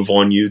groove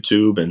on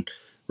YouTube, and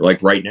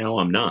like right now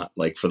I'm not.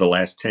 Like, for the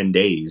last 10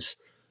 days,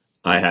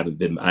 I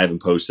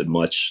haven't posted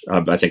much.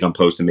 I think I'm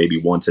posting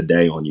maybe once a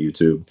day on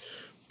YouTube,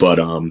 but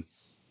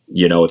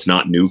it's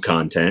not new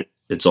content.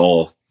 It's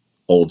all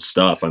old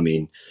stuff. I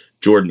mean,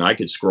 Jordan, I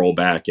could scroll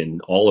back,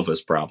 and all of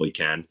us probably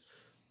can,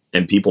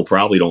 and people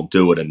probably don't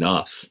do it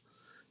enough.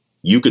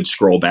 You could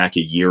scroll back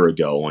a year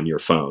ago on your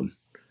phone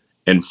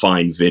and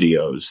find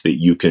videos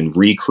that you can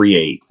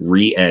recreate,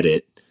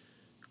 re-edit,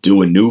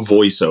 do a new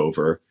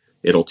voiceover.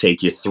 It'll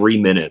take you 3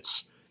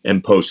 minutes,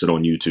 and post it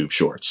on YouTube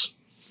Shorts.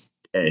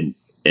 And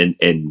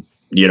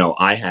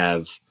I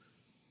have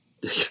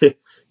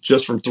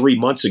just from 3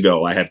 months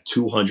ago, I have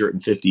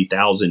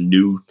 250,000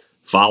 new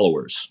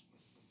followers.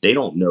 They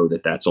don't know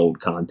that that's old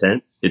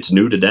content. It's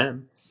new to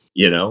them,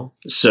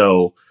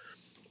 So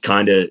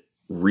kind of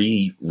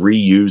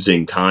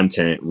reusing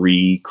content,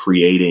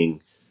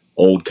 recreating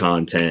old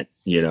content,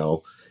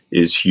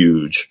 is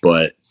huge.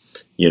 But,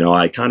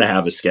 I kind of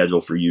have a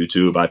schedule for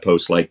YouTube. I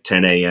post like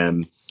 10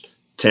 a.m.,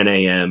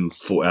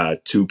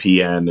 2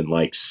 p.m., and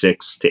like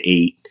 6 to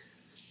 8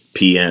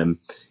 p.m.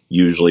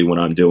 usually, when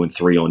I'm doing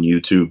 3 on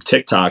YouTube.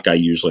 TikTok, I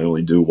usually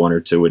only do 1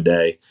 or 2 a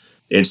day.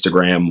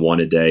 Instagram, 1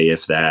 a day,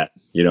 if that,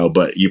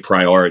 but you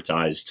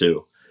prioritize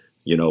too,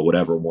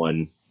 whatever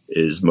one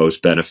is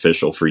most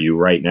beneficial for you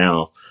right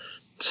now.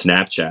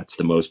 Snapchat's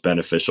the most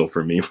beneficial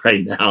for me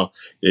right now,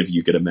 if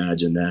you could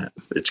imagine that.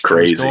 It's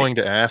crazy. I was going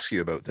to ask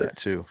you about that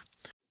too.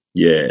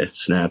 Yeah,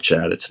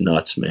 Snapchat, it's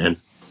nuts, man.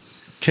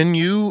 Can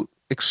you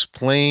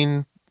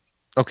explain?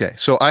 Okay,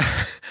 so I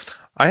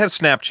have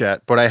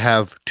Snapchat, but I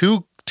have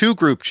two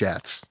group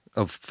chats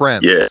of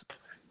friends. Yeah.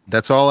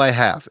 That's all I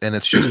have, and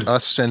it's just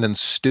us sending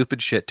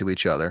stupid shit to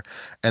each other.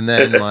 And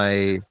then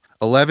my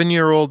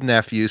 11-year-old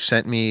nephew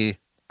sent me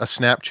a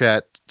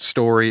Snapchat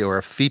story or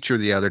a feature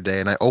the other day,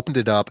 and I opened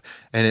it up,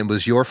 and it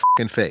was your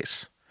fucking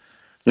face.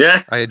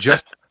 Yeah. I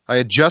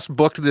had just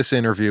booked this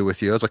interview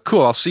with you. I was like,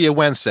 cool, I'll see you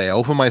Wednesday. I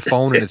open my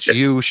phone, and it's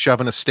you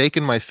shoving a steak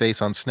in my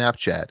face on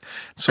Snapchat.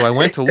 So I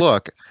went to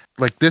look.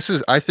 Like,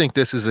 I think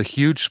this is a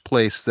huge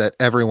place that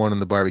everyone in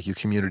the barbecue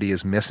community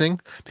is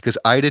missing, because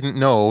I didn't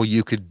know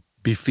you could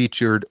be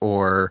featured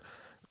or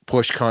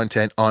push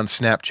content on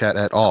Snapchat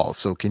at all.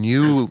 So can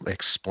you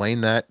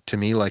explain that to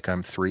me like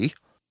I'm 3?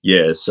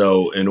 Yeah.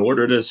 So in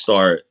order to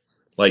start,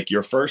 like,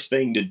 your first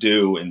thing to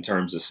do in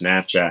terms of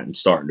Snapchat and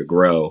starting to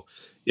grow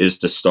is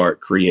to start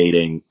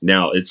creating.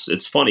 Now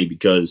it's funny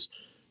because,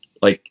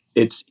 like,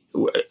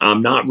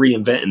 I'm not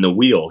reinventing the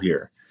wheel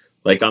here.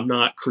 Like, I'm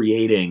not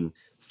creating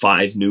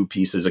 5 new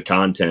pieces of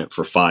content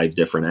for 5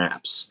 different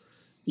apps.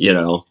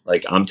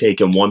 Like, I'm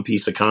taking one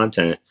piece of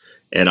content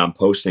and I'm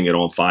posting it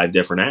on 5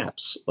 different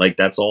apps. Like,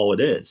 that's all it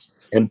is.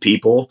 And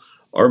people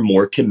are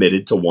more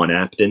committed to one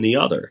app than the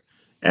other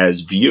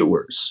as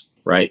viewers,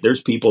 right?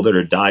 There's people that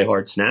are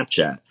diehard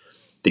Snapchat.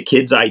 The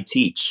kids I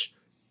teach,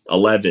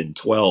 11,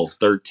 12,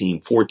 13,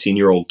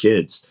 14-year-old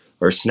kids,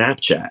 are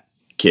Snapchat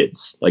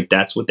kids. Like,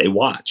 that's what they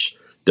watch.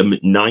 The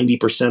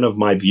 90% of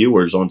my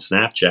viewers on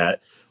Snapchat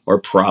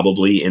are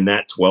probably in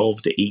that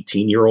 12 to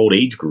 18-year-old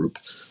age group.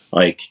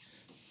 Like,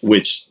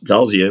 which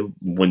tells you,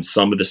 when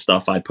some of the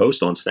stuff I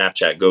post on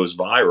Snapchat goes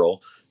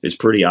viral, it's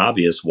pretty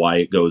obvious why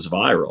it goes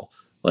viral.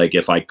 Like,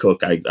 if I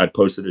cook, I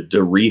posted a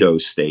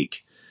Dorito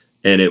steak,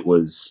 and it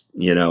was,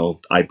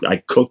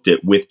 I cooked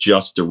it with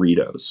just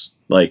Doritos.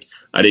 Like,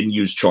 I didn't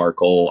use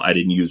charcoal. I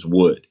didn't use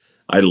wood.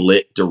 I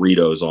lit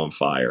Doritos on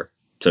fire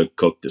to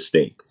cook the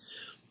steak.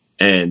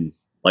 And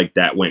like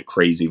that went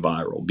crazy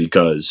viral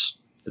because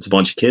it's a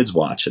bunch of kids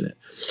watching it.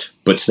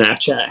 But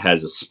Snapchat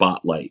has a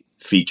spotlight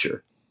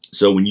feature.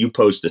 So when you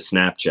post a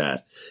Snapchat,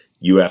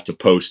 you have to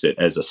post it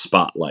as a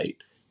spotlight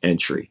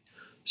entry.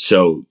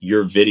 So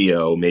your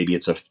video, maybe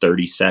it's a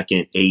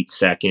 30-second,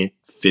 8-second,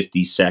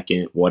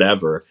 50-second,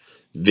 whatever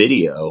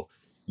video,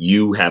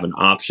 you have an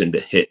option to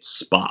hit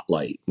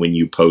spotlight when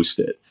you post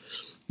it.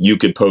 You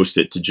could post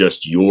it to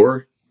just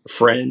your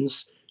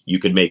friends. You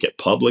could make it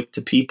public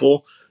to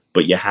people,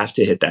 but you have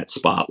to hit that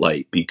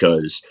spotlight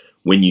because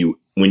when you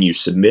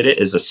submit it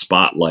as a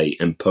spotlight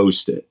and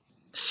post it,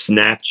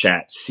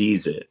 Snapchat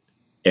sees it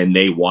and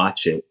they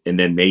watch it and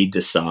then they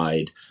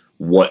decide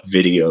what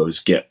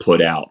videos get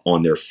put out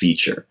on their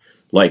feature,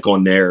 like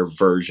on their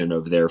version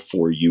of their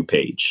For You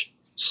page.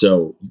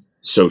 So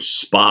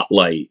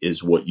spotlight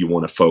is what you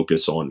want to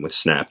focus on with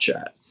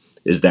Snapchat,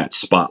 is that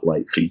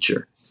spotlight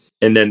feature.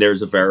 And then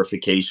there's a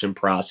verification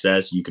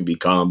process. You can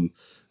become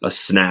a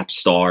Snap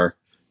Star.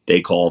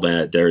 They call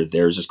that,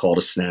 theirs is called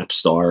a Snap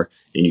Star,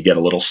 and you get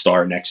a little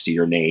star next to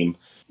your name,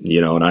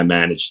 and I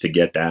managed to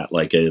get that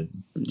like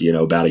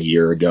about a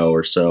year ago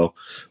or so.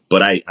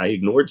 But I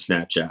ignored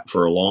Snapchat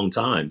for a long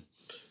time.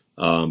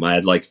 I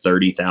had like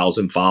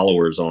 30,000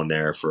 followers on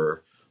there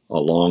for a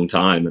long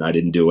time, and I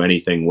didn't do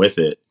anything with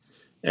it.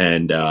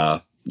 And,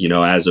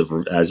 as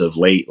of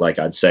late, like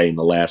I'd say in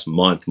the last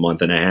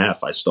month and a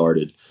half, I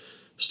started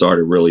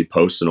really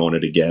posting on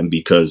it again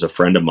because a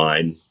friend of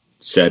mine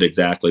said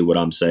exactly what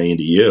I'm saying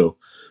to you,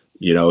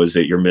 is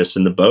that you're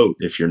missing the boat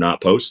if you're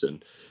not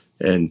posting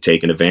and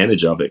taking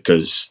advantage of it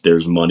because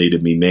there's money to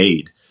be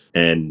made.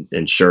 And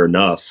sure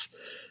enough,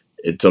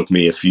 it took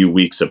me a few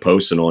weeks of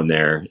posting on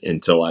there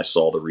until I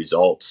saw the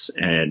results.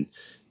 And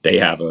they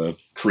have a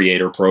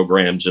creator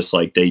program just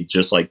like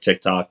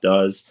TikTok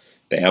does.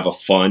 They have a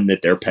fund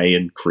that they're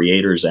paying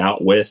creators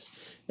out with,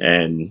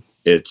 and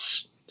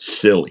it's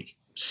silly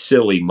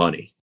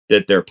money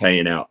that they're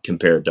paying out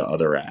compared to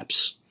other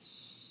apps.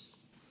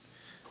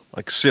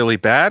 Like silly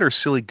bad or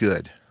silly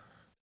good?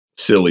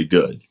 Silly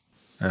good.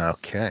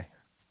 Okay.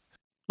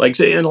 Like,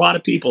 say, and a lot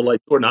of people, like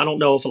Jordan, I don't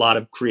know if a lot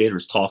of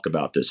creators talk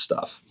about this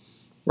stuff,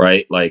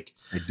 right? Like,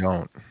 I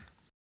don't.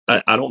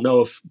 I don't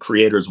know if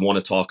creators want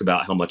to talk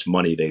about how much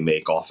money they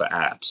make off of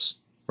apps,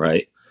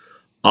 right?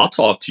 I'll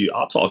talk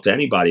to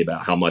anybody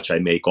about how much I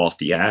make off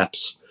the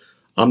apps.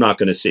 I'm not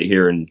going to sit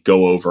here and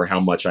go over how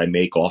much I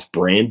make off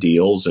brand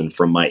deals and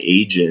from my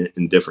agent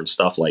and different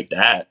stuff like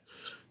that,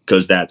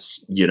 because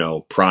that's,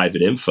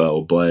 private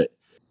info. But,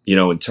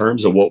 in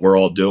terms of what we're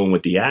all doing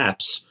with the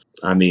apps,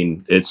 I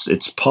mean, it's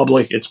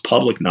public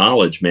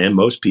knowledge, man.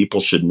 Most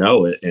people should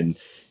know it. And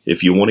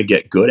if you want to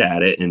get good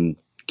at it and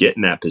get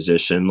in that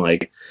position,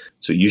 like,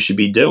 so you should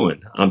be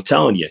doing. I'm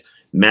telling you,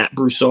 Matt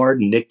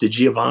Broussard and Nick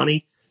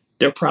DiGiovanni,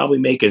 they're probably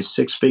making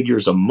 6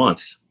 figures a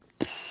month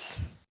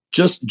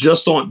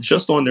just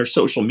on their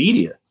social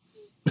media,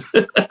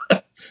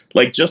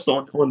 like just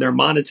on their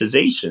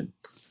monetization.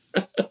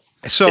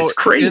 So it's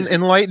crazy.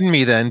 Enlighten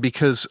me then,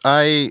 because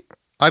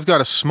I've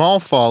got a small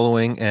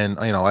following, and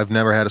I've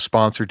never had a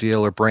sponsor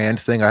deal or brand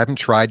thing. I haven't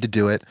tried to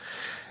do it,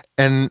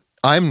 and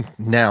I'm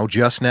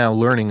just now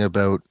learning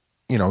about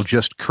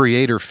just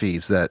creator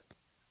fees that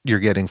you're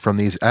getting from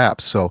these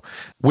apps. So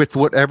with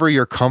whatever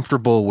you're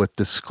comfortable with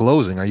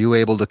disclosing, are you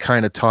able to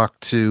kind of talk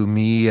to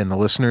me and the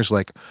listeners,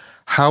 like,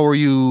 how are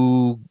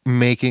you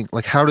making,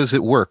 like, how does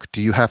it work?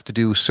 Do you have to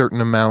do a certain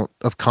amount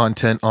of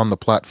content on the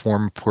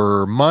platform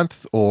per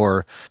month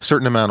or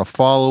certain amount of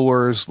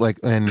followers? Like,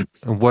 and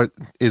what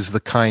is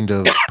the kind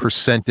of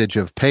percentage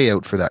of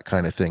payout for that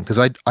kind of thing? Because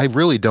I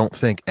really don't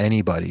think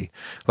anybody,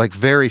 like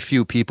very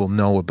few people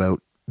know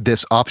about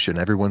this option.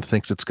 Everyone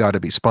thinks it's got to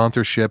be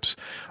sponsorships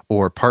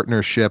or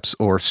partnerships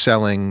or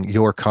selling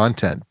your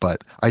content,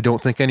 but I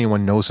don't think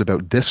anyone knows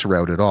about this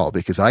route at all,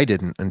 because I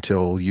didn't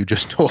until you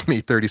just told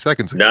me 30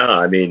 seconds ago. No,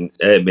 I mean,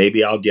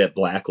 maybe I'll get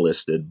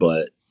blacklisted,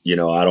 but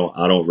I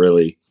don't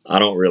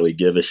really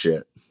give a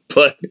shit.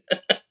 But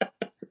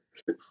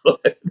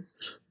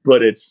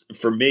but it's,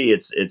 for me,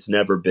 it's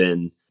never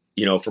been,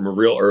 from a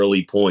real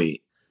early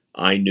point,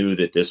 I knew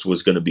that this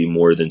was going to be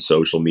more than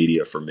social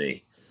media for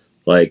me.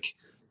 Like,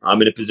 I'm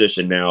in a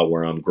position now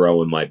where I'm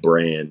growing my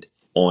brand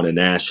on a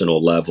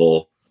national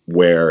level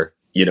where,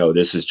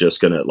 this is just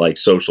going to, like,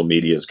 social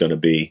media is going to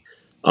be,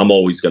 I'm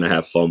always going to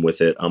have fun with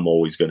it. I'm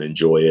always going to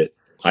enjoy it.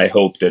 I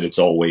hope that it's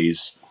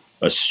always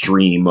a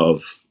stream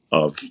of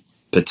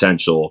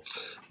potential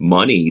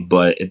money,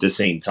 but at the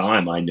same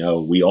time,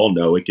 we all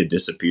know it could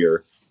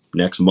disappear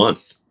next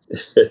month.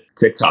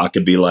 TikTok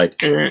could be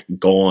like,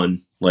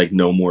 gone, like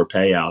no more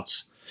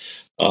payouts.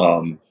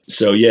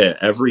 So yeah,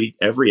 every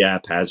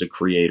app has a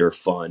creator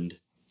fund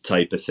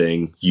type of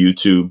thing.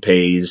 YouTube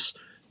pays,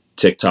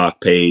 TikTok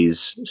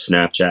pays,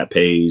 Snapchat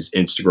pays,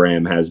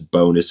 Instagram has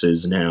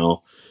bonuses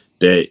now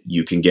that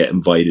you can get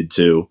invited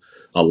to.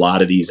 A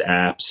lot of these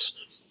apps,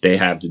 they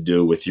have to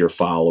do with your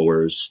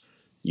followers,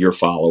 your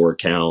follower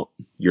count,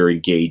 your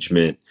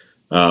engagement,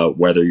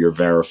 whether you're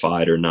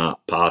verified or not,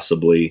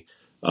 possibly.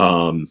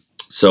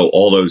 So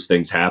all those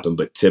things happen,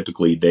 but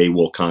typically they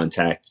will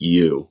contact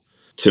you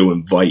to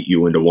invite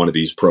you into one of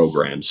these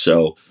programs.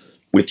 So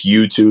with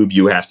YouTube,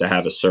 you have to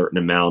have a certain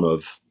amount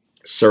of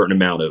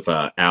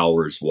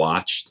hours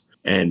watched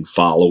and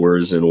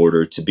followers in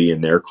order to be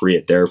in their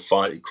creator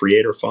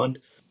fund.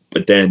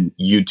 But then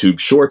YouTube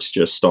Shorts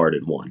just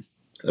started one,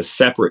 a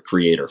separate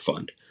creator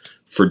fund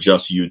for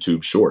just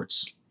YouTube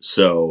Shorts.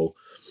 So,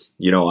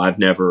 I've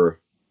never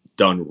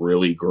done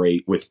really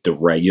great with the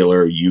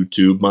regular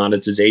YouTube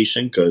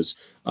monetization because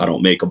I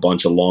don't make a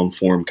bunch of long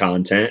form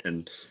content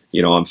and,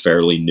 I'm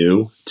fairly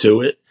new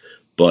to it.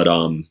 But,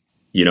 I'm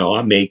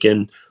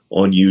making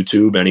on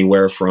YouTube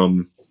anywhere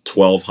from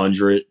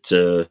 1,200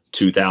 to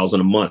 2,000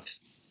 a month,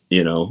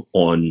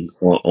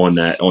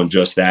 on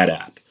just that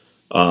app.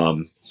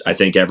 I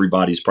think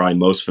everybody's probably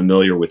most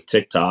familiar with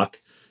TikTok,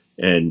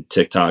 and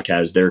TikTok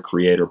has their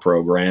creator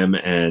program,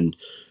 and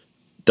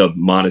the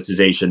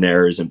monetization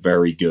there isn't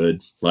very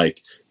good.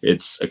 Like,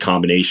 it's a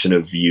combination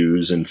of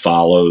views and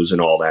follows and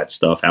all that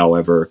stuff.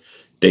 However,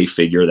 they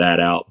figure that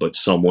out. But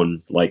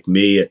someone like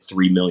me at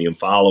 3 million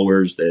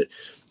followers that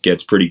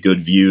gets pretty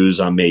good views,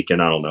 I'm making,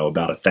 I don't know,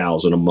 about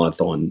 1,000 a month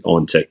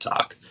on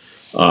TikTok.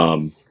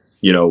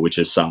 Which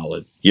is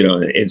solid.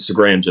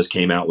 Instagram just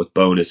came out with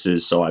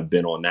bonuses, so I've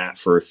been on that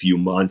for a few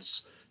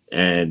months,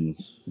 and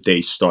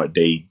they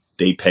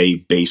pay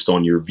based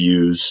on your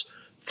views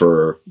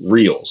for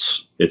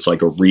reels. It's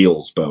like a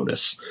reels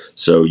bonus.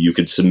 So you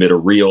could submit a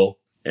reel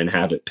and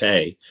have it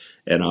pay,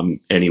 and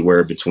I'm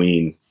anywhere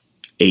between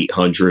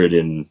 800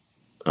 and,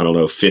 I don't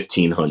know,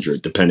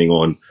 1,500, depending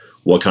on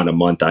what kind of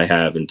month I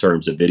have in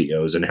terms of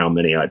videos and how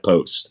many I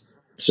post.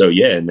 So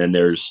yeah, and then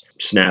there's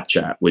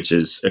Snapchat, which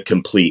is a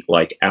complete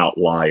like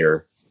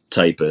outlier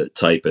type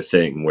of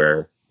thing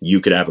where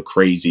you could have a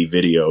crazy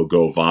video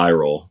go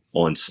viral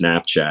on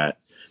Snapchat.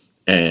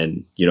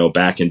 And,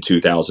 back in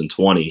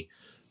 2020,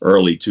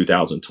 early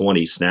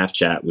 2020,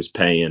 Snapchat was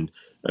paying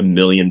 $1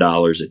 million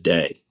a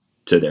day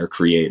to their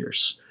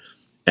creators.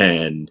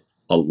 And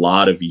a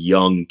lot of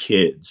young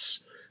kids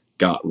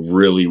got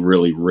really,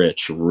 really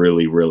rich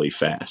really, really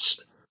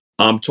fast.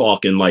 I'm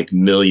talking like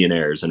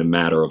millionaires in a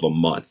matter of a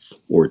month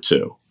or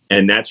two.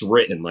 And that's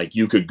written, like,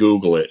 you could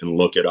Google it and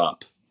look it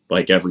up,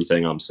 like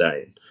everything I'm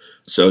saying.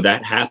 So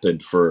that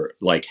happened for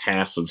like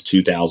half of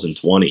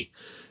 2020.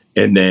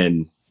 And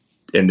then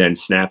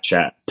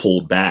Snapchat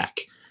pulled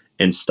back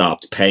and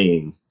stopped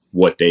paying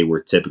what they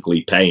were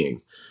typically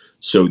paying.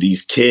 So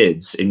these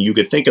kids, and you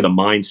could think of the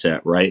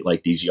mindset, right?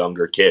 Like these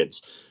younger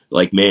kids,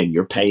 like, man,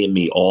 you're paying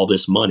me all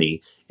this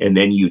money and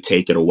then you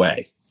take it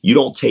away. You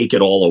don't take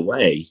it all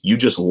away. You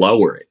just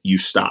lower it. You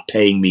stop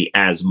paying me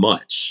as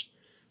much,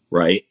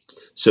 right?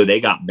 So they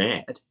got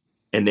mad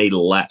and they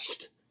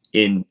left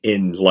in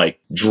like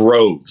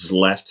droves,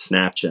 left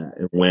Snapchat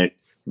and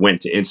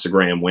went to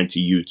Instagram, went to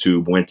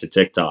YouTube, went to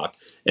TikTok,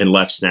 and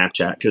left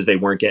Snapchat because they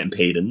weren't getting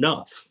paid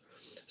enough.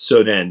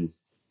 So then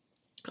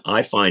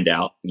I find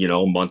out,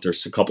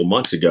 a couple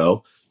months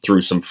ago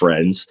through some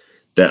friends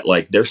that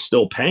like they're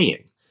still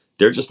paying.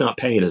 They're just not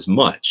paying as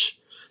much.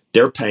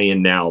 They're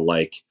paying now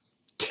like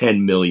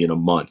 10 million a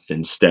month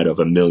instead of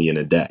 1 million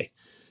a day.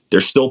 They're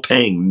still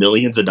paying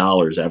millions of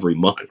dollars every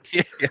month.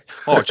 Yeah.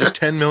 Oh, just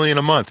 10 million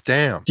a month.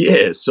 Damn.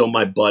 Yeah. So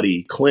my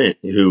buddy Clint,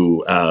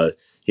 who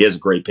he has a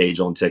great page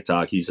on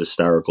TikTok. He's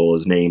hysterical.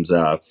 His name's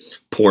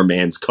Poor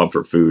Man's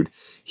Comfort Food.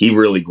 He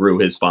really grew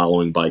his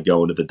following by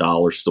going to the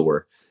dollar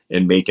store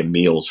and making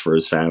meals for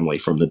his family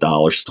from the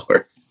dollar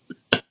store.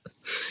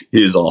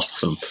 He is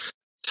awesome.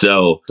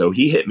 So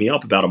he hit me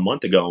up about a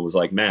month ago and was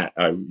like, Matt,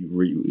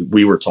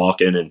 we were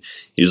talking, and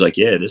he was like,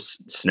 yeah, this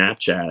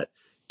Snapchat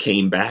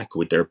came back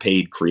with their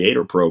paid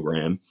creator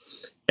program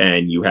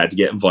and you had to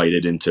get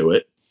invited into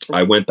it.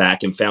 I went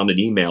back and found an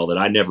email that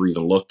I never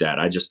even looked at.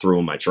 I just threw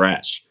in my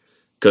trash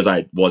because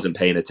I wasn't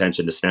paying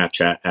attention to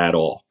Snapchat at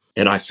all.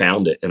 And I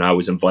found it and I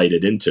was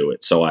invited into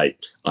it. So I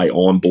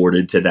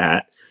onboarded to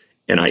that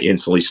and I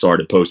instantly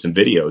started posting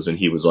videos. And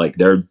he was like,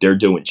 they're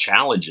doing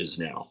challenges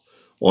now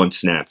on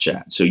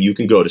Snapchat. So you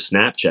can go to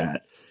Snapchat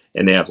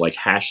and they have like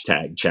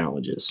hashtag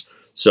challenges.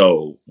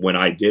 So when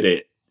I did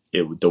it,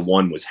 the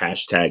one was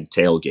hashtag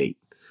tailgate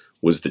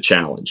was the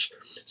challenge.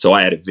 So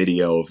I had a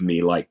video of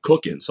me like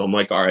cooking. So I'm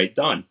like, all right,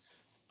 done.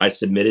 I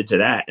submitted to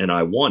that and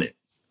I won it.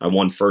 I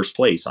won first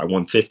place. I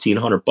won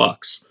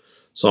 $1,500.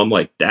 So I'm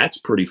like, that's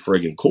pretty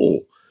friggin'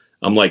 cool.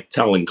 I'm like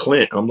telling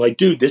Clint, I'm like,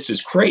 dude, this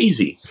is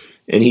crazy.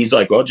 And he's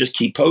like, well, just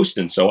keep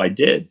posting. So I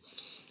did.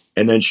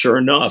 And then sure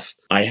enough,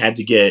 I had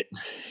to get,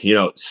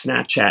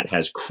 Snapchat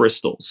has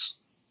crystals.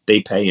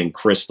 They pay in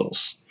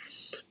crystals,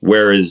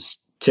 whereas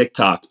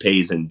TikTok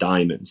pays in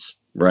diamonds,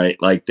 right?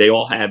 Like they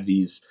all have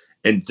these,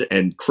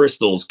 and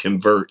crystals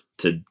convert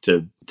to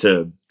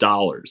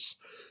dollars.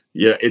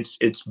 Yeah, it's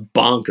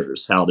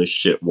bonkers how this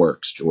shit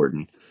works,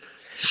 Jordan.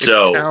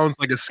 So it sounds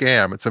like a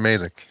scam. It's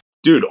amazing.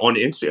 Dude, on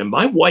Instagram,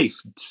 my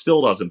wife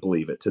still doesn't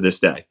believe it to this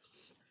day.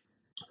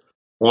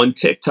 On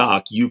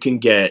TikTok, you can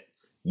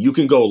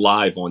go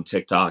live on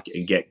TikTok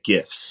and get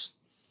gifts,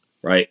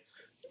 right?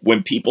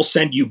 When people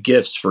send you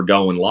gifts for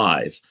going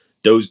live,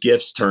 those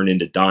gifts turn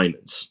into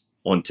diamonds.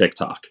 on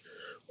TikTok.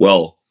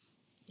 Well,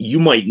 you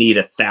might need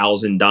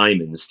 1,000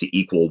 diamonds to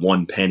equal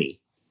 1 penny,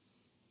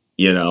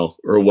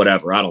 or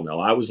whatever. I don't know.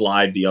 I was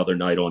live the other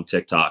night on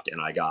TikTok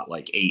and I got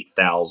like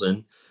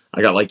 8,000.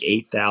 I got like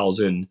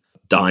 8,000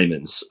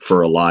 diamonds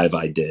for a live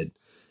I did.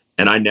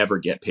 And I never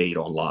get paid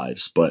on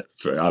lives, but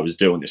I was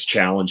doing this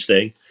challenge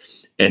thing,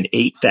 and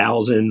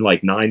 8,000,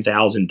 like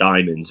 9,000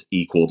 diamonds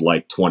equaled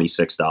like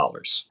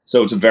 $26.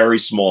 So it's a very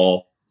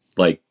small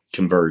like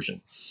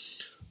conversion.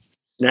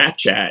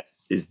 Snapchat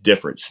is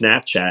different.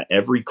 Snapchat,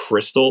 every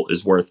crystal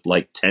is worth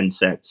like 10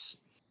 cents.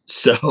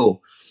 So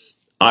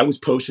I was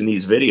posting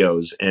these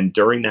videos, and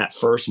during that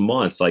first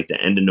month, like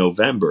the end of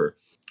November,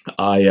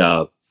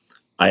 I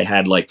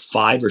had like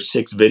 5 or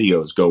 6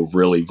 videos go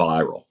really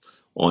viral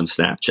on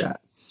Snapchat.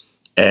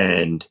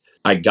 And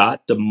I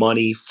got the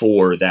money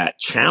for that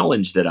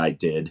challenge that I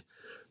did.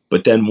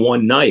 But then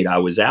one night I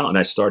was out and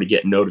I started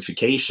getting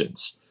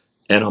notifications.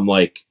 And I'm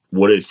like,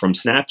 what is from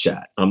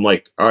Snapchat? I'm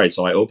like, all right.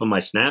 So I opened my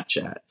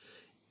Snapchat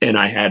and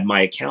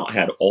my account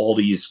had all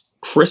these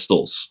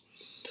crystals.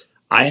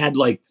 I had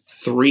like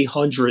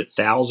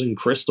 300,000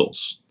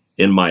 crystals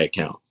in my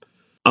account.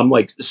 I'm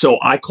like, so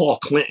I call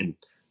Clinton.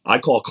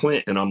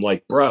 And I'm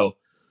like, bro,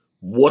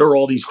 what are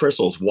all these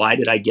crystals? Why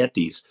did I get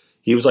these?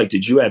 He was like,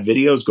 did you have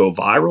videos go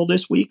viral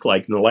this week,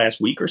 like in the last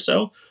week or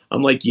so?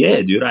 I'm like,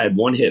 yeah, dude, I had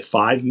one hit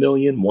 5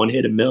 million, one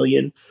hit 1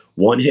 million,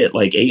 one hit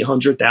like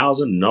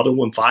 800,000, another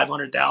one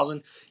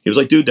 500,000. He was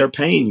like, dude, they're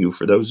paying you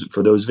for those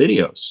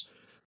videos.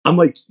 I'm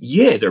like,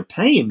 yeah, they're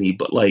paying me,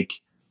 but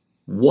like,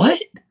 what?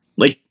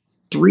 Like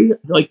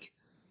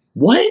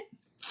what?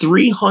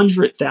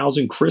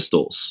 300,000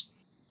 crystals,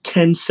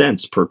 10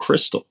 cents per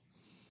crystal.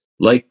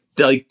 Like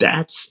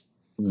that's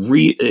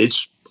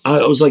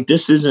I was like,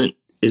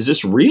 is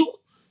this real?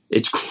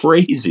 It's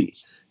crazy.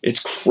 It's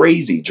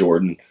crazy,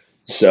 Jordan.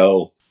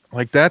 So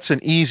Like that's an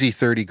easy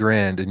 30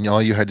 grand and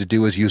all you had to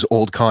do was use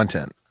old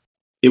content.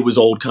 it was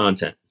old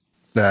content.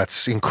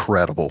 That's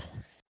incredible.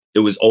 It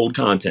was old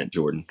content,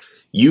 Jordan.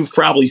 You've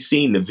probably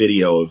seen the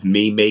video of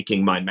me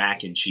making my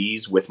mac and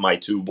cheese with my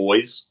 2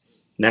 boys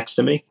next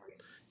to me,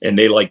 and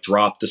they like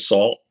dropped the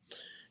salt.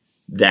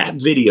 That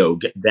video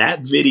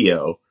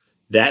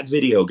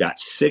got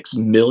 6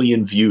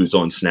 million views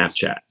on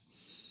Snapchat.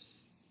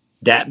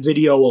 That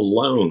video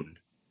alone,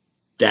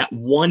 that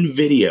one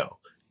video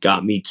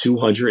got me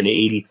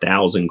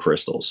 280,000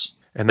 crystals.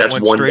 And that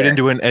went straight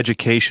into an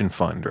education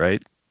fund,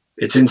 right?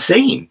 It's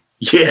insane.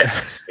 Yeah.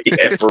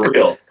 Yeah, for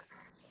real.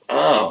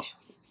 Oh,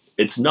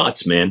 it's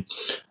nuts, man.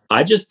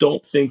 I still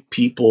don't think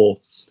people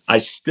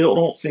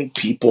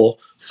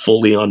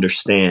fully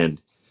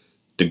understand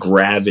the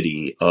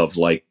gravity of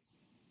like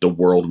the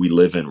world we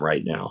live in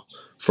right now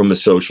from a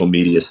social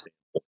media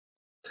standpoint.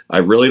 I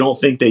really don't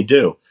think they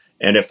do.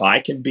 And if I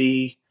can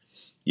be,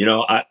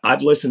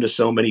 I've listened to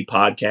so many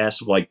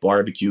podcasts of like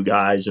barbecue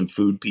guys and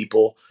food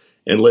people.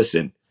 And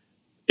listen,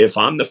 if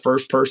I'm the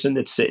first person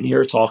that's sitting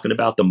here talking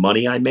about the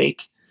money I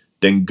make,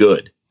 then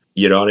good.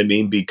 You know what I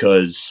mean?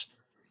 Because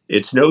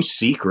it's no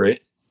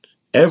secret.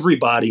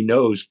 Everybody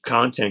knows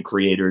content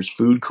creators,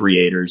 food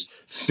creators,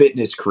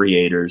 fitness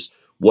creators,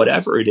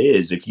 whatever it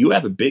is. If you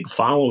have a big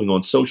following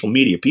on social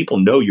media, people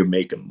know you're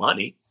making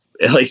money.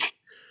 Like,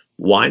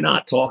 why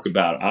not talk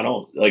about it? I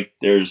don't like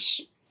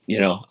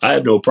I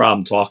have no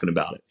problem talking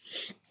about it.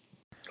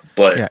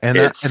 But yeah, and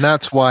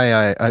that's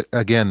why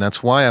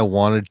that's why I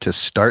wanted to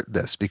start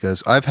this,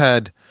 because I've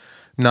had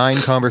 9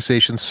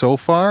 conversations so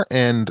far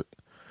and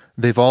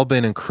they've all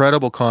been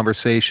incredible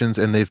conversations,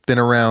 and they've been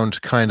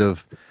around kind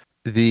of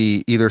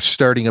the either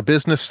starting a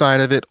business side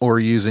of it or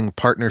using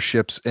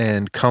partnerships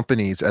and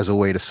companies as a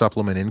way to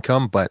supplement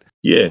income. But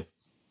yeah,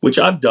 which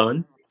I've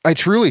done. I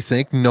truly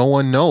think no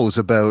one knows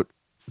about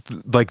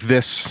like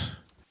this.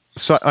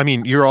 So, I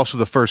mean, you're also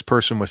the first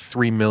person with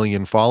 3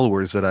 million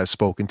followers that I've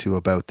spoken to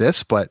about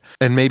this,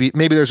 and maybe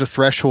there's a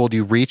threshold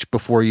you reach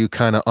before you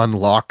kind of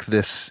unlock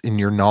this in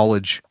your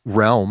knowledge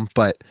realm.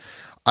 But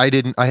I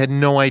had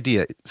no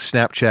idea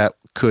Snapchat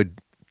could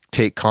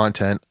take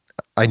content.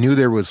 I knew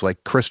there was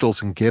like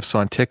crystals and gifts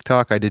on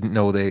TikTok. I didn't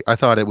know I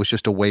thought it was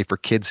just a way for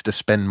kids to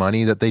spend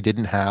money that they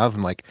didn't have,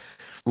 and like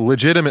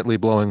legitimately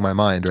blowing my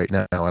mind right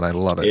now. And I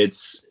love it.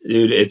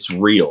 It's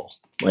real.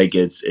 Like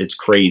it's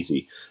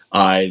crazy.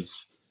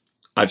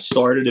 I've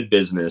started a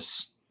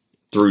business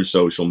through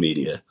social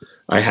media.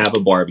 I have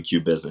a barbecue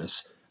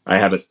business. I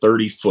have a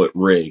 30-foot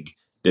rig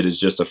that is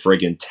just a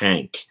friggin'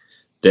 tank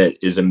that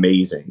is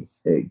amazing.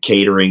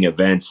 Catering,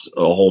 events,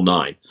 a whole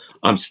 9.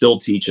 I'm still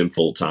teaching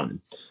full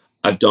time.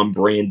 I've done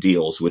brand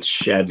deals with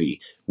Chevy,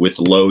 with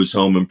Lowe's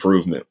Home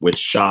Improvement, with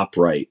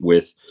ShopRite,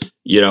 with,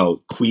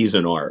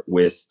 Cuisinart,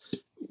 with,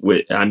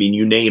 I mean,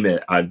 you name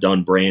it. I've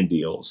done brand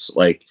deals.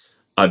 Like,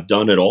 I've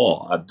done it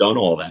all. I've done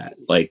all that.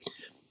 Like,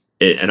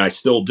 and I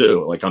still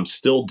do. Like, I'm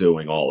still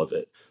doing all of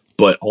it.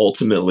 But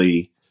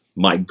ultimately,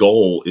 my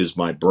goal is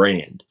my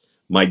brand.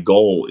 My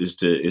goal is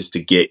to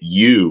get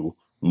you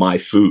my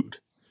food.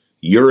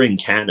 You're in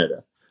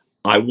Canada.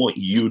 I want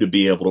you to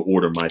be able to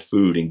order my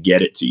food and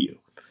get it to you.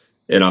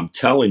 And I'm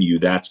telling you,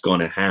 that's going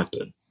to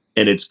happen.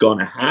 And it's going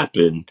to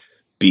happen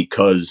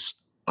because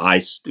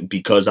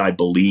I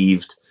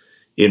believed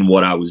in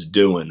what I was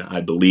doing.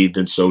 I believed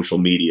in social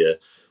media.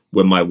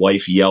 When my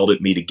wife yelled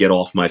at me to get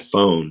off my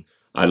phone,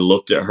 I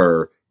looked at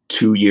her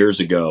 2 years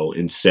ago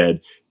and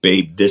said,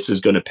 babe, this is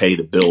going to pay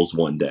the bills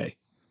one day.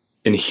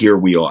 And here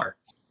we are.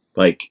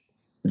 Like,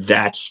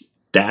 that's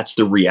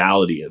the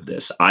reality of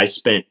this. I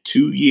spent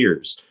 2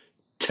 years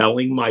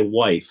telling my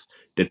wife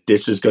that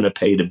this is going to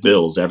pay the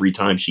bills every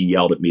time she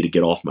yelled at me to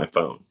get off my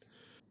phone.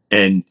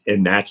 And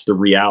that's the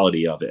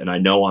reality of it. And I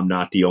know I'm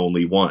not the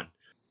only one.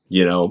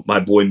 You know, my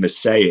boy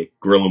Mosaic,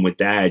 Grilling with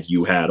Dad,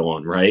 you had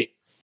on, right?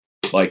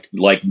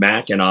 Like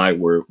Mac and I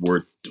were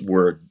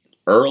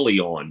early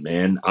on,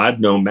 man. I've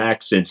known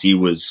Mac since he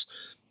was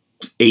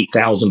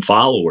 8,000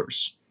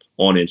 followers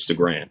on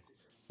Instagram.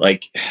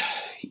 Like,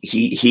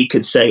 he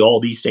could say all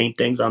these same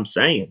things I'm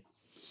saying.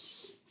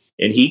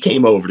 And he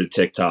came over to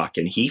TikTok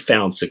and he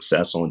found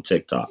success on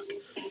TikTok.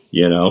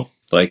 You know,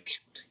 like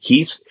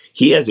he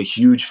has a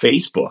huge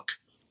Facebook.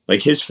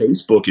 Like, his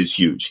Facebook is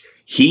huge.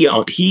 He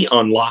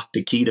unlocked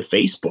the key to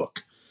Facebook.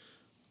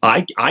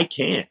 I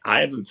can't. I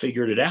haven't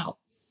figured it out.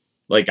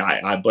 Like,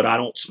 but I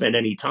don't spend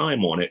any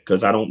time on it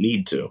because I don't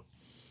need to.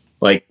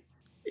 Like,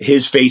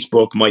 his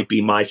Facebook might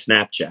be my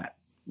Snapchat,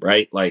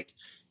 right? Like,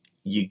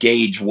 you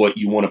gauge what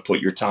you want to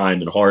put your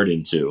time and heart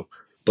into.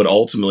 But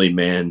ultimately,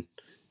 man,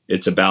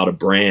 it's about a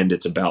brand.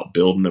 It's about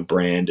building a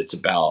brand. It's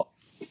about,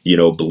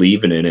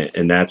 believing in it.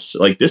 And that's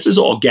like, this is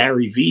all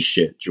Gary V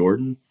shit,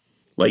 Jordan.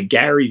 Like,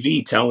 Gary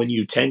V telling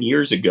you 10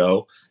 years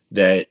ago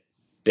that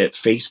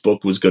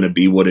Facebook was going to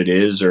be what it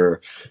is,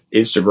 or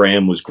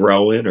Instagram was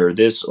growing, or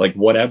this, like,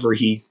 whatever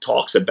he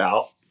talks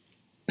about.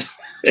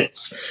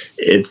 It's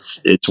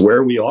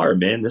where we are,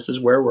 man. This is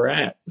where we're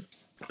at.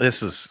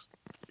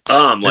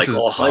 I'm like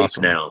all hyped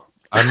awesome. Now.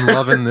 I'm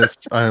loving this.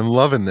 I'm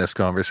loving this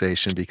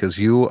conversation because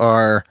you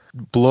are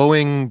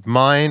blowing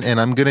mine, and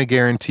I'm going to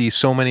guarantee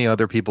so many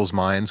other people's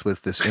minds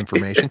with this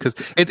information because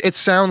it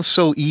sounds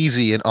so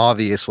easy and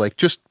obvious. Like,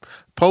 just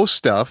post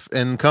stuff,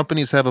 and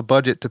companies have a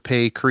budget to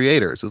pay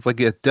creators. It's like,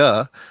 yeah,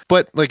 duh.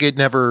 But like, it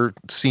never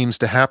seems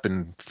to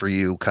happen for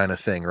you, kind of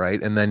thing,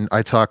 right? And then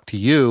I talk to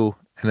you,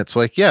 and it's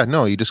like, yeah,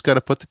 no, you just got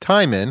to put the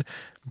time in,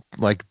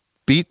 like,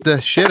 beat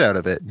the shit out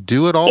of it,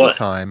 do it all the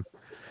time.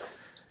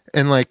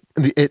 And like,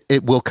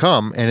 it will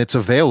come, and it's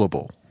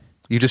available.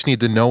 You just need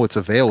to know it's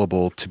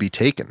available to be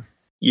taken.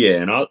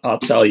 Yeah. And I'll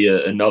tell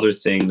you another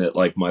thing that,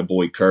 like, my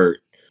boy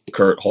Kurt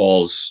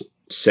Halls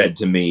said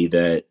to me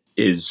that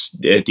is,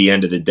 at the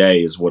end of the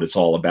day, is what it's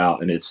all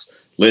about. And it's,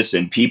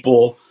 listen,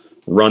 people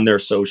run their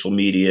social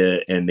media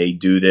and they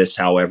do this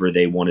however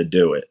they want to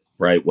do it,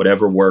 right?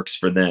 Whatever works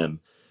for them.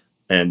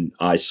 And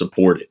I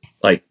support it.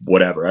 Like,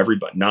 whatever.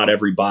 Not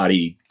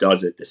everybody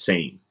does it the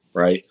same,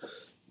 right?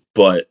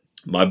 But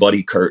my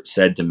buddy Kurt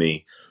said to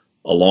me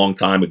a long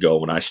time ago,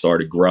 when I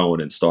started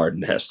growing and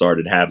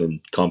started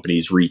having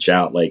companies reach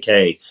out, like,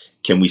 hey,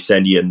 can we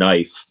send you a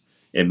knife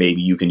and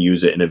maybe you can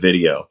use it in a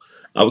video?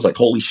 I was like,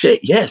 holy shit,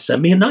 yeah,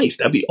 send me a knife.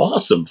 That'd be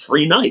awesome.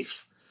 Free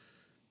knife,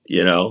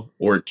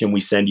 or can we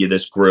send you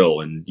this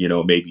grill and,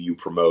 maybe you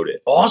promote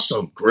it?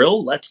 Awesome.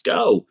 Grill. Let's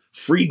go.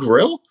 Free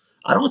grill.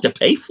 I don't have to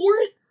pay for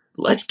it.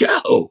 Let's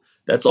go.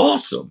 That's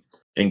awesome.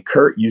 And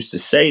Kurt used to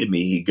say to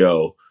me, he'd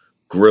go,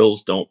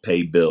 grills don't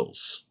pay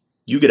bills.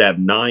 You could have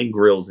 9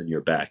 grills in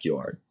your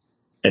backyard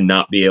and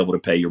not be able to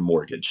pay your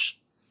mortgage.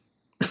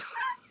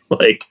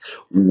 Like,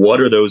 what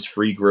are those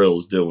free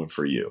grills doing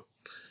for you?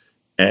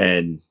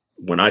 And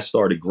when I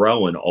started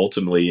growing,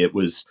 ultimately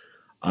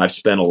I've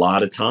spent a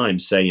lot of time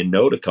saying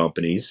no to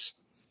companies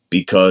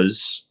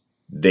because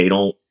they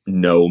don't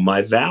know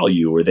my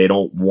value, or they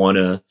don't want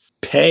to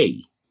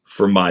pay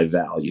for my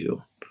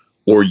value,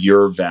 or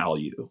your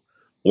value,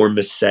 or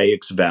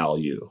Mosaic's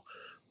value,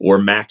 or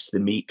Max the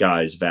Meat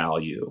Guy's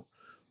value,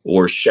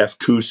 or Chef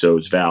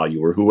Cuso's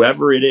value, or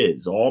whoever it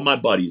is, all my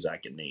buddies I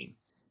can name.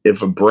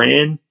 If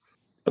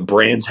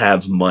brands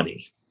have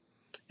money,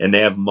 and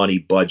they have money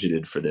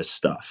budgeted for this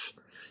stuff,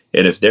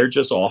 and if they're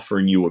just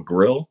offering you a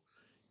grill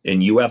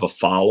and you have a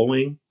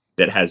following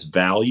that has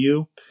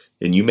value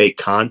and you make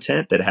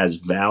content that has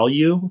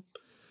value,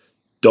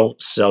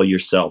 don't sell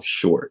yourself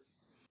short.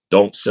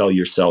 Don't sell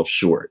yourself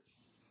short,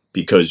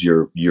 because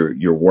you're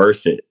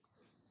worth it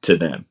to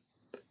them,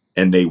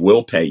 and they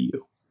will pay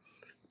you.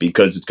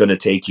 Because it's going to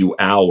take you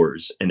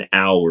hours and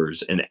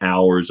hours and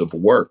hours of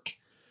work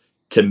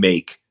to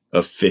make a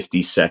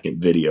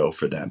 50-second video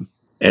for them.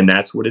 And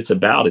that's what it's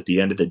about at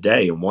the end of the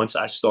day. And once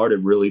I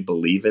started really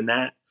believing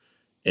that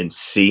and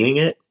seeing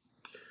it,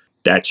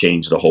 that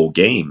changed the whole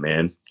game,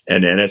 man.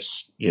 And then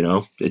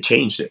it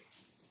changed it.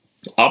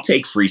 I'll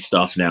take free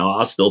stuff now.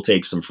 I'll still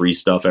take some free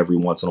stuff every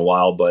once in a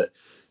while. But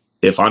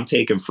if I'm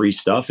taking free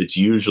stuff, it's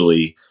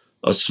usually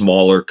a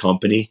smaller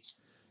company,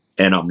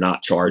 and I'm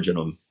not charging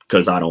them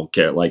because I don't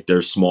care. Like, they're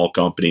a small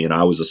company, and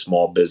I was a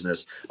small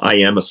business. I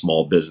am a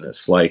small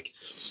business. Like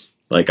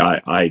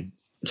I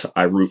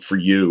root for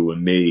you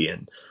and me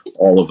and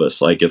all of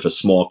us. Like, if a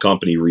small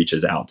company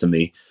reaches out to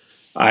me,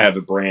 I have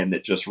a brand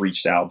that just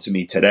reached out to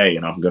me today,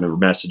 and I'm going to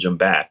message him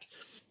back.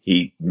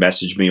 He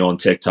messaged me on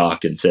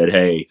TikTok and said,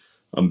 hey,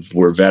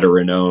 We're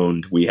veteran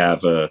owned. We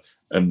have a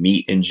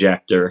meat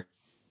injector.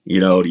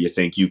 Do you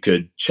think you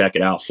could check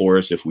it out for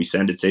us if we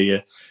send it to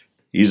you?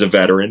 He's a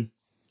veteran.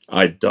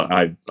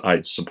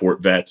 I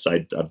support vets.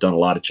 I've done a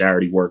lot of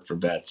charity work for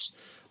vets.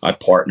 I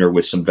partner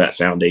with some vet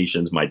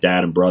foundations. My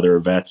dad and brother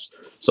are vets.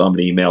 So I'm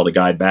going to email the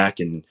guy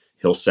back and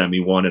he'll send me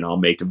one and I'll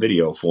make a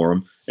video for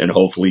him and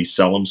hopefully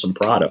sell him some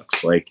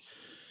products.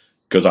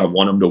 Because I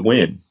want him to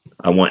win.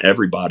 I want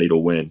everybody to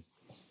win.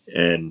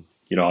 And,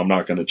 I'm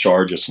not going to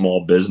charge a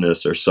small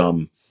business or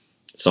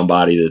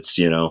somebody that's,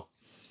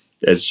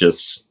 it's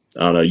just,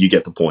 I don't know, you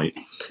get the point.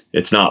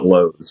 It's not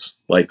Lowe's.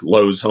 Like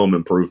Lowe's Home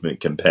Improvement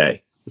can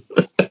pay.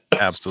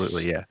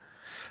 Absolutely. Yeah.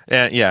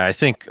 And yeah, I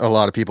think a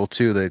lot of people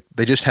too,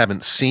 they just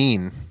haven't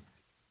seen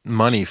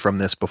money from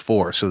this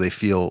before. So they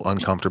feel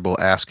uncomfortable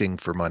asking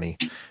for money,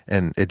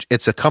 and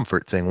it's a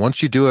comfort thing.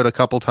 Once you do it a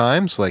couple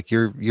times, like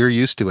you're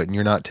used to it and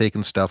you're not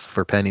taking stuff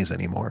for pennies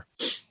anymore.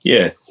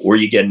 Yeah. Or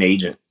you get an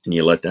agent and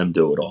you let them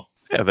do it all.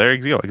 Yeah, there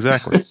you go.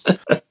 Exactly.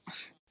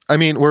 I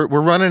mean, we're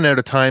running out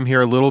of time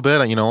here a little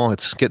bit.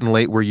 It's getting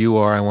late where you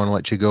are. I want to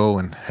let you go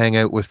and hang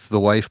out with the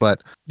wife.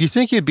 But do you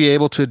think you'd be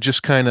able to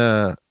just kind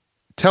of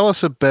tell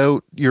us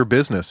about your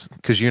business?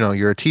 Because,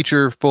 you're a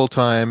teacher full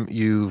time.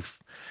 You've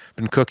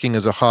been cooking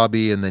as a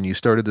hobby, and then you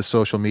started the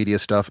social media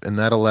stuff, and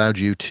that allowed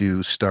you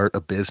to start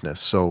a business.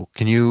 So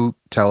can you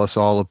tell us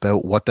all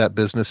about what that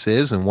business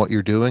is and what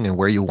you're doing and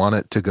where you want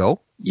it to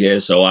go? Yeah.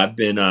 So I've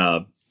been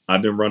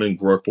running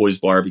Groark Boys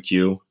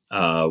BBQ,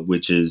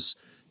 which is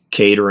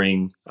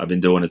catering. I've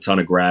been doing a ton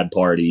of grad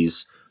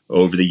parties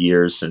over the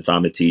years since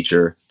I'm a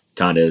teacher.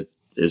 Kind of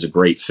is a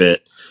great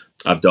fit.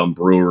 I've done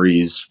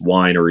breweries,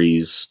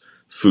 wineries,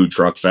 food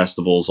truck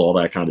festivals, all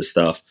that kind of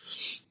stuff.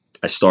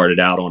 I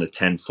started out on a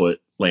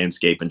 10-foot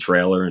landscape and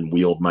trailer and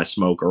wheeled my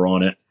smoker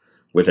on it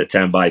with a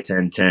 10 by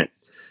 10 tent.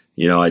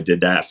 I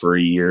did that for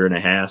a year and a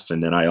half,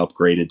 and then I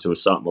upgraded to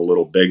something a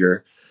little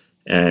bigger.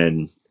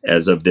 And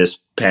as of this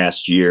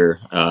past year,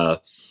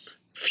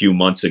 few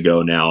months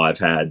ago now,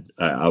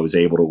 I was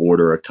able to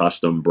order a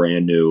custom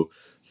brand new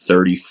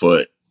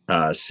 30-foot,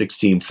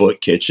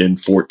 16-foot kitchen,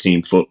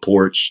 14-foot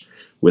porch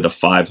with a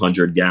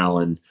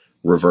 500-gallon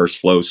reverse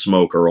flow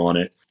smoker on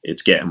it.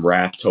 It's getting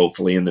wrapped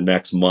hopefully in the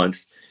next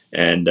month.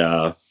 And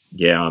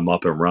yeah, I'm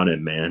up and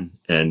running, man.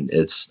 And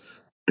it's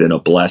been a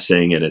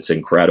blessing and it's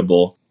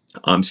incredible.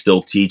 I'm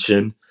still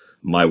teaching.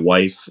 My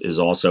wife is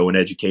also in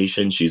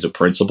education. She's a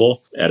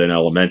principal at an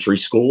elementary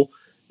school.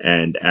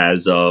 And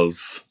as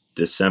of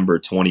December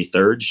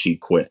 23rd, she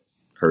quit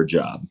her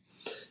job.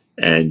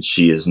 And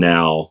she is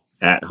now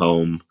at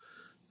home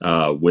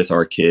with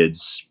our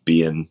kids,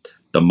 being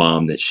the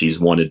mom that she's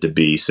wanted to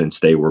be since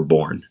they were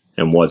born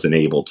and wasn't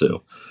able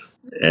to.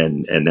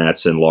 And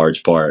that's in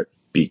large part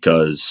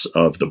because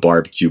of the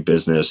barbecue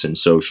business and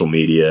social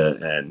media,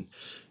 and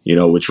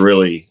which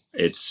really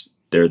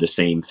they're the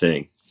same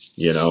thing.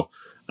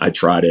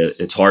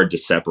 It's hard to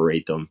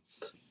separate them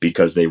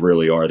because they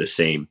really are the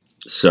same.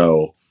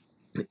 So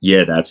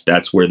yeah,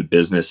 that's where the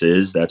business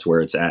is. That's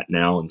where it's at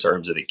now in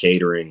terms of the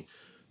catering,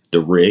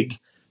 the rig.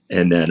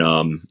 And then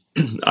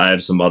I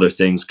have some other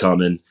things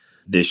coming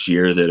this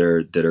year that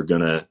are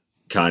gonna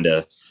kind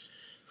of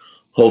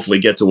hopefully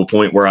get to a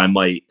point where I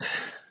might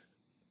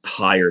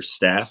hire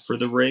staff for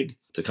the rig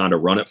to kind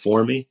of run it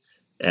for me.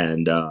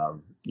 And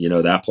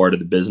that part of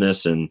the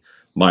business. And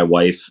my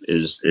wife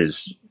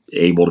is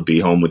able to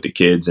be home with the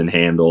kids and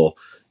handle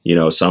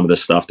some of the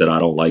stuff that I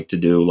don't like to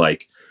do,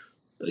 like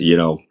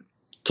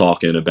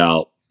talking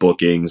about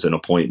bookings and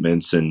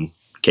appointments and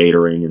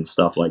catering and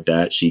stuff like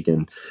that. She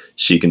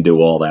can do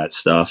all that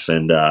stuff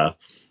and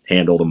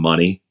handle the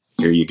money.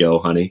 Here you go,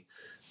 honey.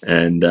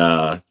 And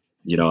I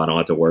don't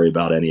have to worry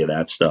about any of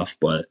that stuff.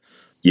 But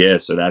yeah,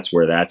 so that's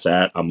where that's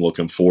at. I'm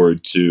looking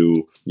forward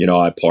to,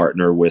 I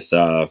partner with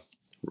a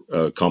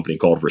company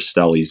called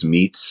Rastelli's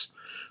Meats,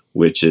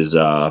 which is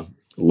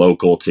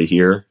local to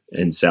here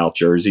in South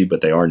Jersey, but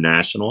they are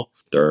national.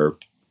 They're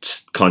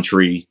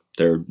country.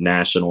 They're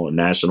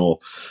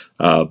national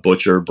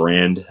butcher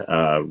brand.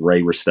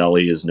 Ray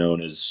Rastelli is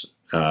known as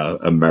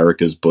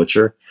America's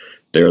Butcher.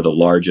 They're the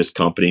largest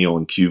company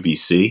on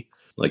QVC,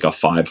 like a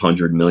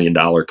 $500 million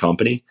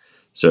company.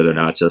 So they're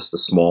not just a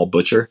small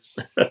butcher.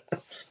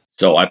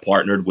 So I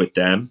partnered with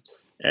them,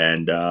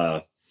 and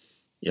I'm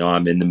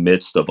in the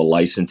midst of a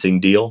licensing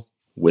deal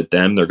with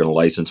them. They're going to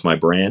license my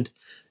brand,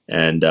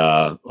 and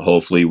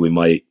hopefully you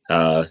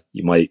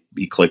might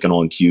be clicking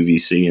on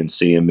QVC and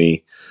seeing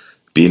me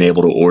being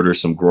able to order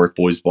some Groark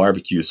Boys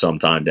barbecue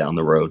sometime down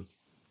the road.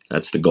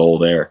 That's the goal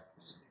there.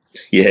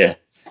 Yeah.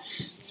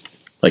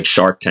 Like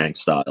Shark Tank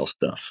style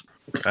stuff.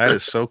 That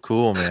is so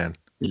cool, man.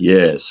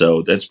 Yeah.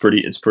 So it's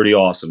pretty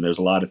awesome. There's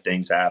a lot of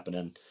things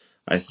happening.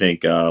 I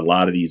think a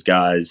lot of these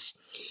guys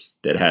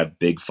that have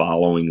big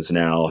followings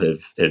now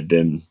have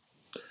been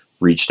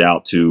reached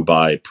out to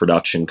by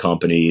production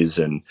companies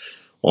and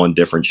on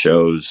different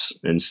shows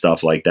and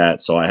stuff like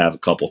that. So I have a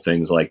couple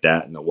things like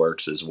that in the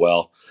works as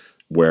well,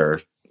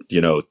 where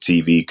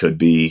TV could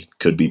be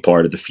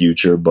part of the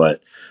future,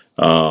 but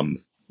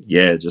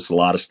Yeah, just a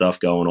lot of stuff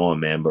going on,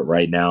 man. But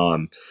right now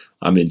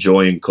I'm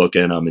enjoying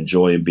cooking. I'm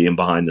enjoying being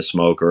behind the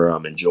smoker.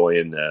 I'm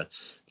enjoying the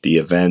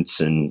events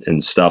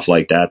and stuff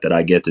like that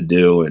I get to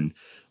do. And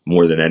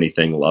more than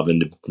anything,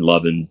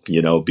 loving,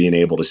 being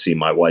able to see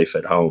my wife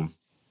at home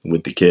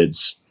with the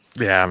kids.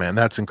 Yeah, man,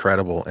 that's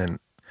incredible. And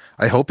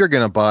I hope you're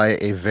going to buy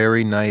a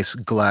very nice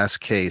glass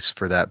case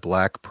for that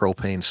black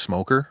propane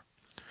smoker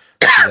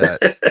so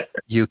that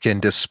you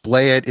can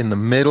display it in the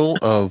middle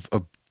of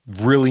a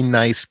really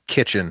nice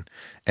kitchen.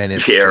 And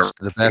it's just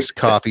the best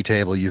coffee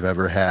table you've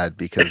ever had,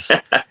 because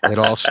it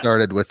all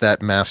started with that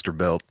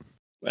Masterbuilt.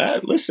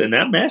 Listen,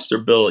 that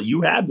Masterbuilt,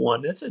 you had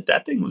one.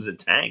 That thing was a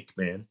tank,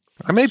 man.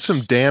 I made some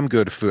damn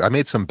good food. I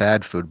made some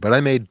bad food, but I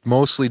made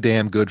mostly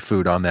damn good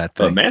food on that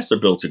thing.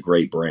 Masterbuilt's a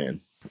great brand.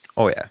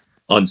 Oh, yeah.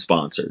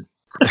 Unsponsored.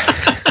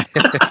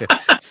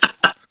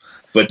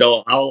 But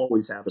though, I'll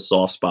always have a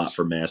soft spot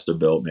for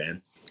Masterbuilt,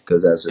 man,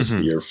 because that's just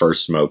your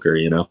first smoker,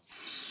 You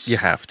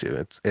have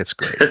to. It's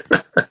great.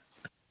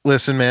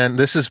 Listen, man,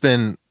 this has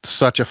been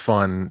such a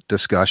fun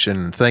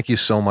discussion. Thank you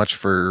so much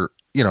for,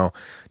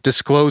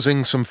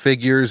 disclosing some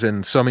figures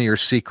and some of your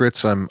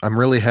secrets. I'm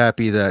really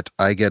happy that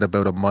I get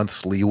about a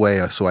month's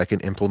leeway so I can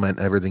implement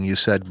everything you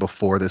said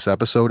before this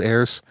episode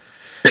airs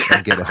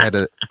and get ahead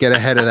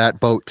of that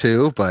boat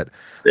too. But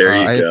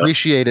I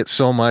appreciate it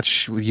so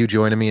much with you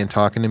joining me and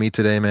talking to me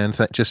today, man.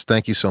 Just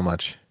thank you so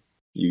much.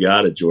 You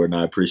got it, Jordan.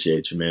 I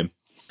appreciate you, man.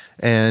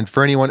 And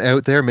for anyone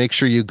out there, make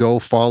sure you go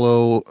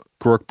follow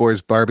Groark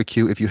Boys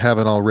Barbecue if you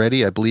haven't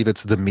already. I believe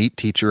it's the meat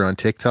teacher on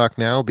TikTok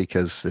now,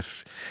 because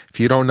if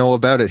you don't know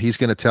about it, he's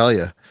going to tell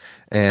you.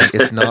 And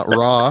it's not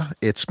raw,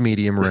 it's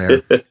medium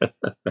rare.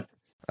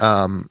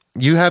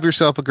 You have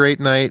yourself a great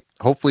night.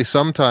 Hopefully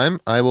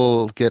sometime I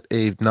will get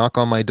a knock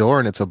on my door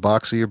and it's a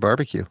box of your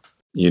barbecue.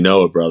 You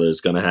know it, brother.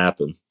 It's going to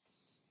happen.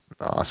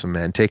 Awesome,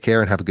 man. Take care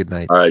and have a good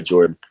night. All right,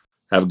 Jordan.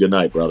 Have a good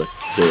night, brother.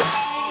 See ya.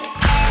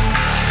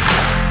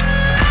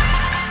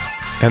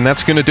 And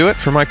that's going to do it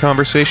for my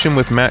conversation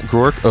with Matt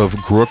Groark of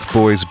Groark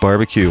Boys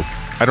Barbecue.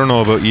 I don't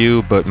know about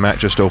you, but Matt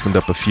just opened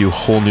up a few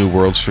whole new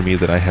worlds for me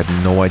that I had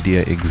no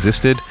idea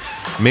existed.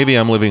 Maybe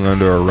I'm living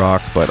under a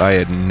rock, but I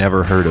had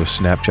never heard of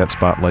Snapchat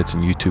Spotlights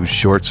and YouTube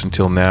Shorts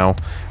until now.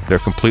 They're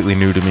completely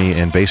new to me,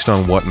 and based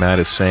on what Matt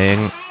is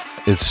saying,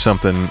 it's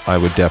something I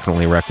would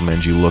definitely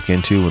recommend you look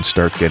into and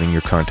start getting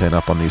your content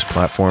up on these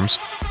platforms.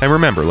 And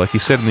remember, like he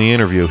said in the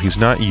interview, he's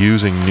not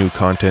using new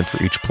content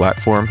for each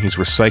platform. He's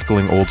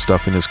recycling old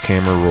stuff in his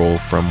camera roll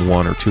from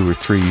 1 or 2 or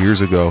 3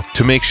 years ago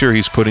to make sure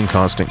he's putting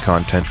constant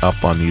content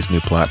up on these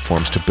new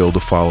platforms to build a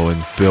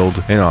following,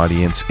 build an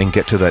audience, and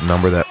get to that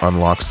number that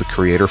unlocks the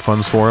creator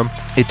funds for him.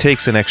 It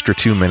takes an extra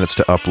 2 minutes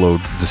to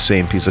upload the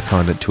same piece of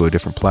content to a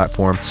different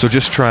platform. So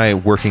just try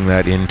working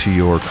that into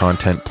your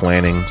content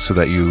planning so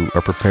that you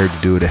are prepared to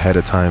do it ahead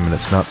of time and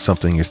it's not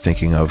something you're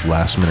thinking of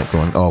last minute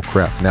going, oh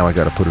crap, now I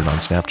got to put it on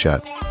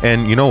Snapchat.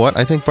 And you know what?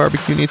 I think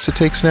barbecue needs to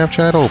take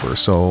Snapchat over.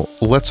 So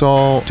let's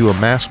all do a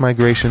mass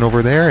migration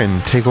over there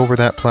and take over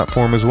that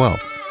platform as well.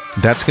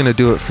 That's going to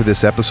do it for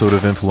this episode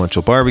of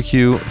Influential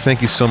Barbecue.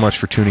 Thank you so much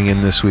for tuning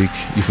in this week.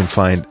 You can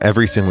find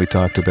everything we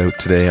talked about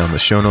today on the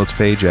show notes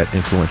page at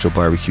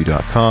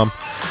influentialbarbecue.com.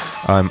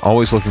 I'm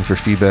always looking for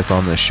feedback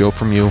on this show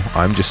from you.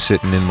 I'm just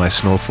sitting in my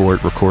snow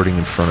fort recording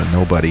in front of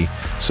nobody.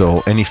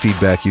 So any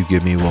feedback you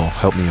give me will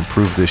help me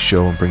improve this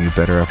show and bring you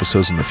better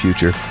episodes in the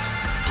future.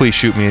 Please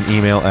shoot me an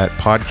email at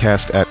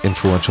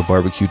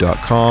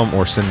podcast@influentialbarbecue.com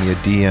or send me a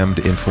DM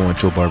to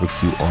Influential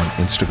Barbecue on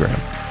Instagram.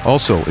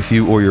 Also, if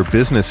you or your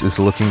business is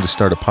looking to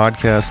start a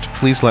podcast,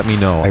 please let me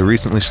know. I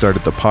recently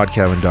started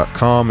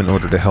thepodcabin.com in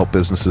order to help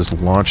businesses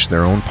launch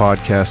their own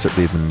podcasts that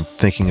they've been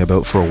thinking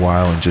about for a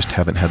while and just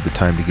haven't had the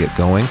time to get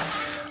going.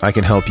 I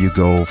can help you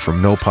go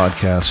from no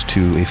podcast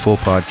to a full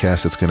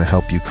podcast that's going to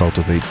help you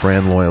cultivate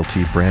brand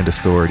loyalty, brand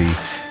authority,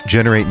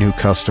 generate new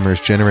customers,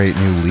 generate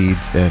new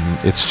leads, and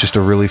it's just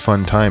a really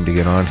fun time to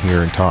get on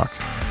here and talk.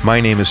 My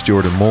name is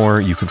Jordan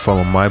Moore. You can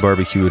follow my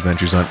barbecue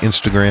adventures on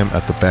Instagram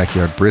at The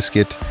Backyard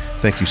Brisket.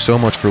 Thank you so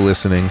much for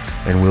listening,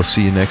 and we'll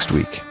see you next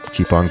week.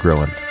 Keep on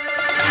grilling.